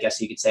tournament play, I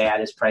guess you could say, at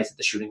his price at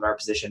the shooting guard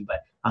position.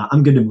 But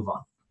I'm good to move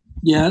on.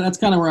 Yeah, that's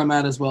kind of where I'm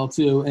at as well,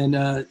 too. And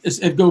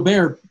if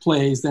Gobert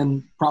plays,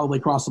 then probably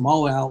cross them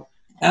all out.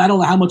 And I don't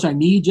know how much I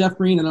need Jeff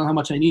Green. I don't know how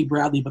much I need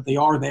Bradley, but they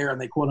are there, and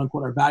they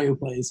quote-unquote are value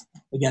plays.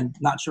 Again,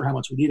 not sure how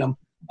much we need them.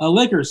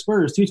 Lakers,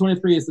 Spurs,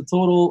 223 is the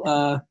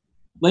total.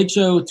 Lake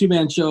Show,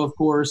 two-man show, of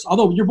course.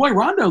 Although your boy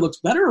Rondo looks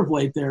better of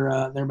late there,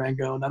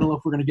 Mango. And I don't know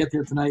if we're going to get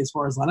there tonight as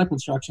far as lineup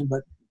construction,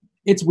 but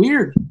it's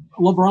weird.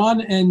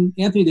 LeBron and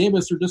Anthony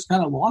Davis are just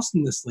kind of lost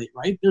in this slate,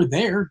 right? They're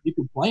there. You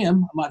can play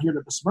them. I'm not here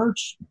to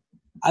besmirch.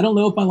 I don't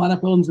know if my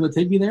lineup building is going to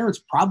take me there.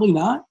 It's probably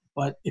not.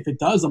 But if it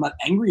does, I'm not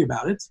angry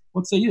about it.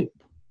 What say you?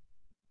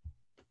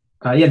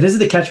 This is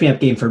the catch-me-up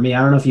game for me.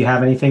 I don't know if you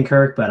have anything,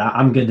 Kirk, but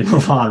I'm good to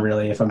move on,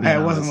 really, if I'm being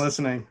honest. Wasn't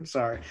listening. I'm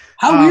sorry.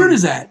 How weird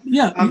is that?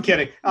 Yeah. I'm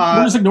kidding.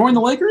 We're just ignoring the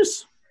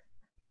Lakers?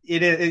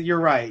 You're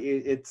right.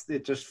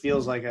 It just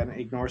feels like an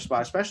ignore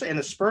spot, especially, and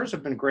the Spurs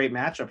have been a great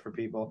matchup for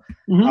people.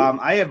 Mm-hmm.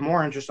 I have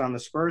more interest on the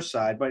Spurs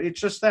side, but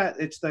it's just that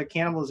it's the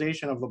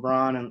cannibalization of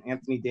LeBron and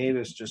Anthony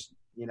Davis.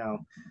 You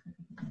don't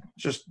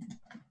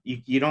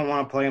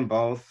want to play them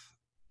both.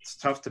 It's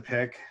tough to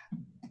pick,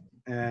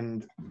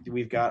 and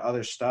we've got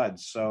other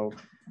studs. So,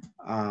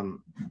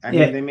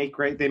 they make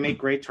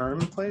great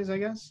tournament plays, I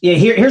guess. Yeah,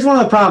 here's one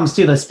of the problems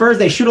too. The Spurs,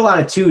 they shoot a lot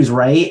of twos,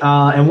 right?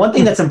 And one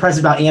thing that's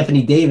impressive about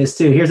Anthony Davis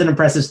too. Here's an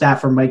impressive stat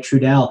from Mike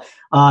Trudell.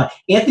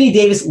 Anthony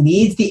Davis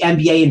leads the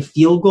NBA in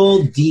field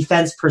goal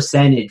defense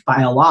percentage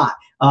by a lot.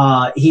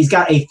 He's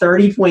got a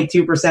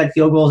 30.2%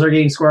 field goals are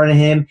getting scored on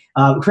him.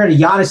 Compared to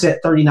Giannis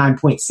at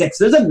 39.6.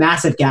 There's a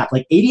massive gap.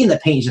 80 in the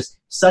paint is just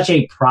such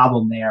a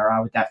problem there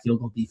with that field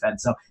goal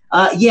defense. So,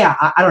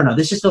 I don't know.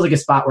 This just feels like a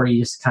spot where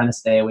you just kind of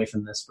stay away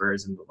from the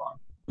Spurs and move on.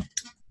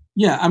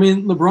 Yeah, I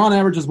mean, LeBron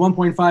averages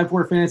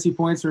 1.54 fantasy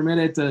points per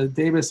minute.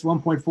 Davis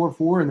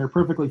 1.44, and they're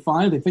perfectly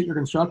fine. They fit your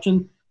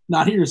construction.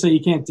 Not here to say you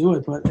can't do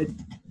it, but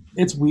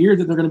it's weird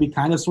that they're going to be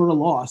kind of sort of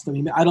lost. I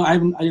mean, I don't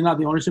have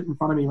the ownership in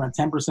front of me, around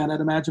 10%,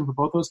 I'd imagine, for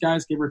both those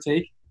guys, give or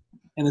take.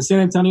 And the San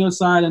Antonio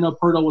side, I know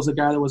Pirtle was a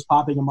guy that was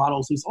popping in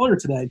models he's earlier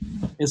today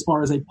as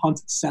far as a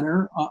punt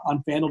center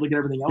on FanDuel to get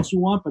everything else you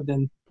want. But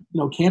then,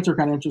 Cantor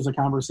kind of enters the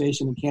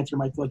conversation, and Cantor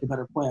might feel like a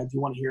better play. I do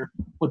want to hear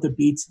what the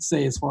beats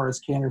say as far as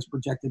Cantor's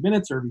projected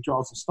minutes or if he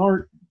draws a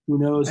start. Who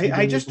knows?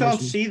 I just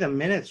don't see the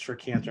minutes for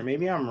Cantor.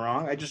 Maybe I'm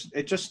wrong.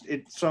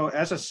 So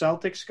as a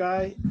Celtics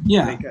guy,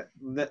 yeah,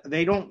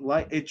 they don't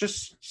like. It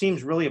just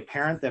seems really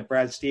apparent that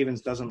Brad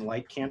Stevens doesn't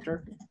like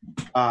Cantor.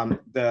 He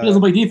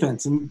doesn't play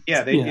defense, and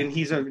and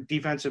he's a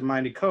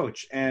defensive-minded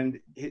coach, and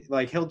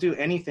he'll do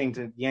anything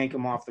to yank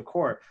him off the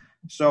court.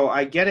 So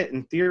I get it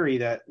in theory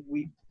that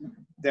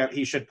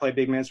he should play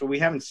big minutes, but we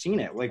haven't seen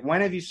it. Like,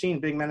 when have you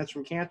seen big minutes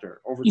from Cantor?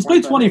 He's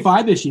played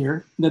 25 this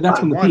year. That's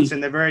from the peak. In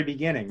the very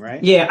beginning,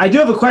 right? Yeah, I do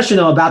have a question,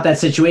 though, about that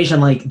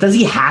situation. Like, does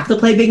he have to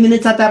play big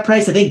minutes at that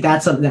price? I think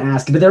that's something to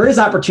ask. But there is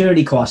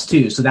opportunity cost,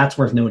 too, so that's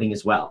worth noting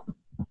as well.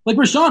 Like,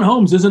 Rashawn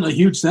Holmes isn't a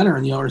huge center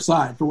on the other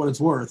side, for what it's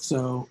worth.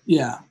 So,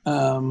 yeah.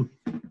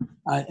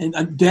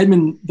 And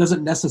Dedmon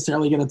doesn't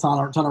necessarily get a ton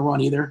of run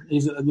either.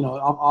 He's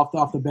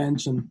off the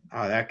bench, and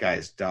that guy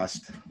is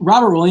dust.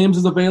 Robert Williams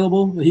is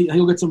available.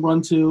 He'll get some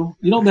run too.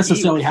 You don't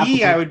necessarily have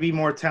to. I would be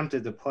more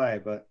tempted to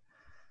play, but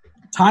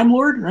Time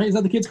Lord, right? Is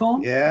that the kids call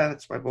him? Yeah,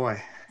 that's my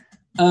boy.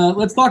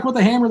 Let's talk about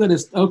the hammer that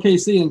is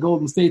OKC and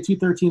Golden State.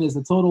 213 is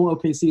the total.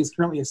 OKC is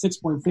currently a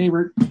 6-point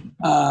favorite.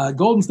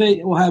 Golden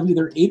State will have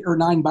either 8 or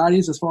 9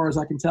 bodies, as far as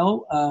I can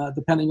tell,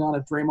 depending on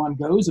if Draymond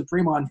goes. If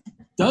Draymond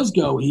does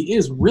go, he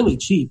is really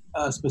cheap,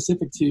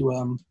 specific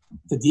to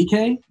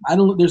DK.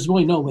 There's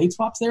really no late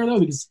swaps there though,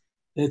 because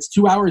it's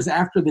 2 hours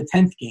after the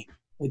 10th game.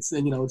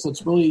 So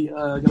it's really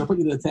going to put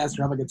you to the test.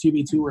 You have like a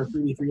 2v2 or a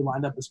 3v3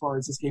 lined up as far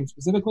as this game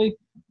specifically.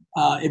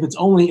 If it's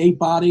only 8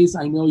 bodies,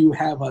 I know you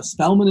have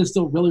Spellman is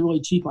still really, really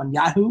cheap on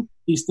Yahoo.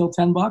 He's still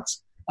 $10,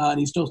 and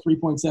he's still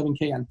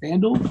 3.7K on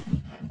FanDuel.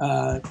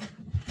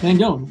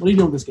 Mangone, what are you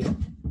doing with this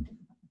game?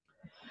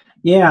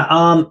 Yeah,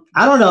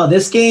 I don't know.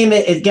 This game,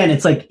 again,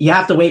 it's like you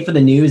have to wait for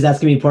the news. That's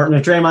going to be important.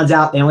 If Draymond's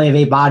out, they only have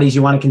 8 bodies.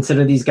 You want to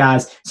consider these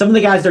guys. Some of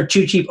the guys, they're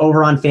too cheap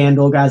over on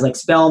FanDuel. Guys like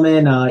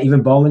Spellman,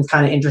 even Bowman's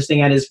kind of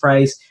interesting at his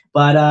price.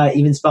 But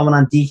even Spellman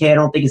on DK, I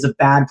don't think is a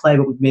bad play,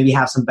 but would maybe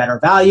have some better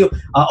value.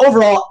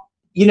 Overall,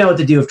 you know what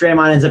to do. If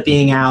Draymond ends up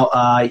being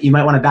out, you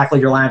might want to backload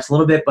your lineups a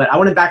little bit, but I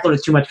wouldn't backload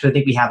it too much because I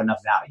think we have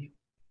enough value.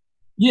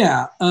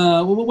 Yeah.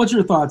 What's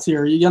your thoughts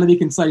here? You got to be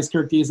concise,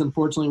 Kirk Dees.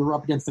 Unfortunately, we're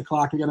up against the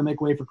clock. You got to make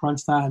way for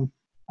crunch time.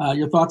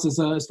 Your thoughts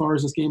as far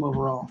as this game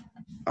overall?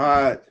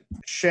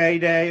 Shea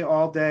day,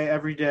 all day,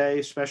 every day,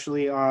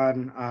 especially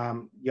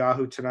on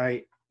Yahoo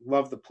tonight.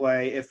 Love the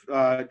play. If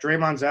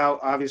Draymond's out,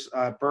 obviously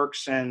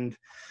Burks and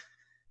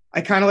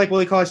I kind of like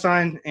Willie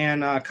Cauley-Stein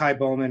and Kai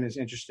Bowman is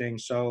interesting.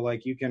 So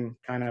you can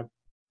kind of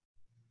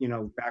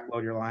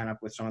backload your lineup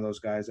with some of those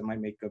guys that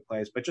might make good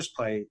plays, but just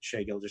play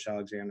Shea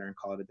Gilgeous-Alexander and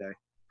call it a day.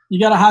 You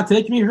got a hot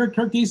take from me,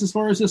 Kirk Dees, as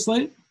far as this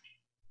slate?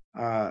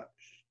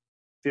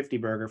 50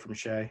 burger from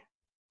Shea.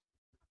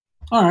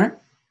 All right.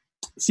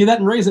 See that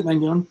and raise it,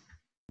 Mangone.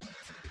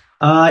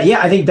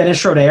 I think Dennis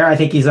Schroeder. I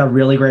think he's a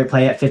really great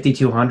play at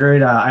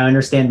 5,200. I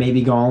understand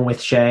maybe going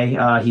with Shea.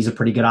 He's a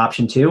pretty good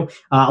option too.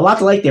 A lot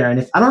to like there.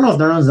 And I don't know if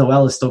Nerlens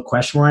Noel is still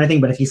questionable or anything,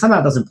 but if he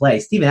somehow doesn't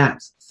play, Steven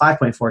Adams,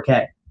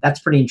 5.4K.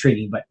 That's pretty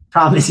intriguing, but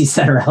problem is he's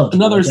center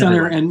eligible. Another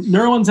center, and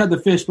Nerlens had the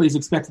fish, but he's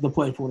expected to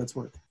play for what it's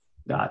worth.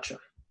 Gotcha.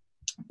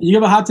 You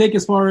have a hot take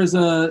as far as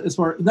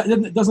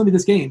it doesn't be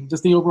this game,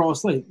 just the overall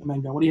slate.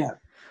 Mangone, what do you have?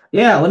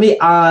 Yeah, let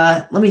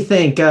me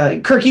think.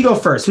 Kirk, you go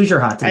first. Who's your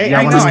hot take?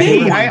 I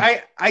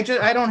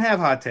don't have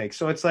hot takes,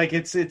 so it's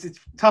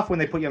tough when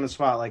they put you on the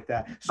spot like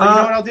that. So you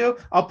know what I'll do?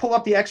 I'll pull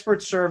up the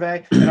expert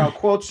survey and I'll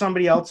quote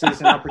somebody else's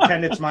and I'll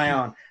pretend it's my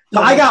own.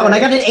 So I got one. I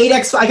got an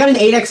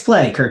 8x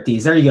play, Kirk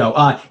Dees. There you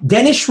go.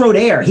 Dennis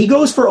Schroeder. He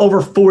goes for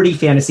over 40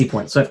 fantasy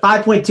points. So at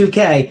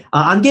 5.2K,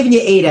 I'm giving you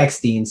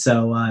 8x, Dean.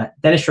 So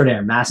Dennis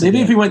Schroeder, massive.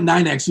 Maybe if he went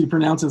 9x, you'd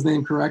pronounce his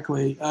name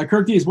correctly.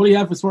 Kirk Dees, what do you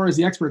have as far as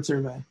the expert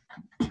survey?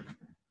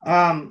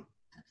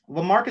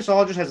 LaMarcus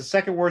Aldridge has the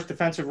second worst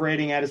defensive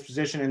rating at his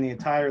position in the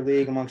entire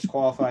league amongst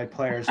qualified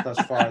players thus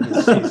far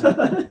this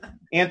season.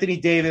 Anthony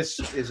Davis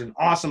is an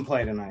awesome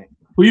play tonight.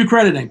 Who are you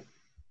crediting?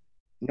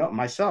 No,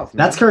 myself.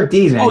 Man. That's Kirk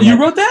Dees, man. Oh, you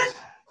wrote that?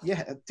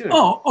 Yeah, dude.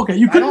 Oh, okay.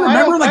 You couldn't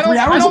remember 3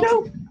 hours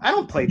ago? I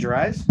don't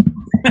plagiarize.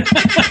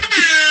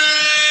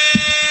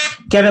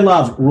 Kevin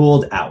Love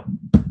ruled out.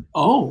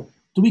 Oh,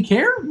 do we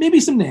care? Maybe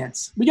some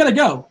Nance. We got to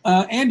go.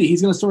 Andy,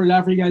 he's going to sort it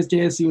out for you guys,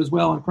 JSU as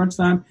well on Crunch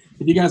Time.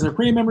 If you guys are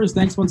premium members,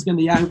 thanks once again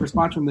to Yahoo for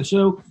sponsoring the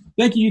show.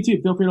 Thank you,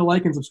 YouTube. Feel free to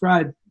like and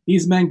subscribe.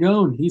 He's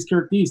Mangone. He's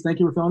Kirk Dees. Thank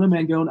you for filling in,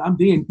 Mangone. I'm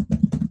Dean.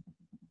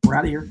 We're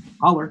out of here.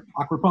 Holler.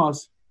 Awkward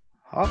pause.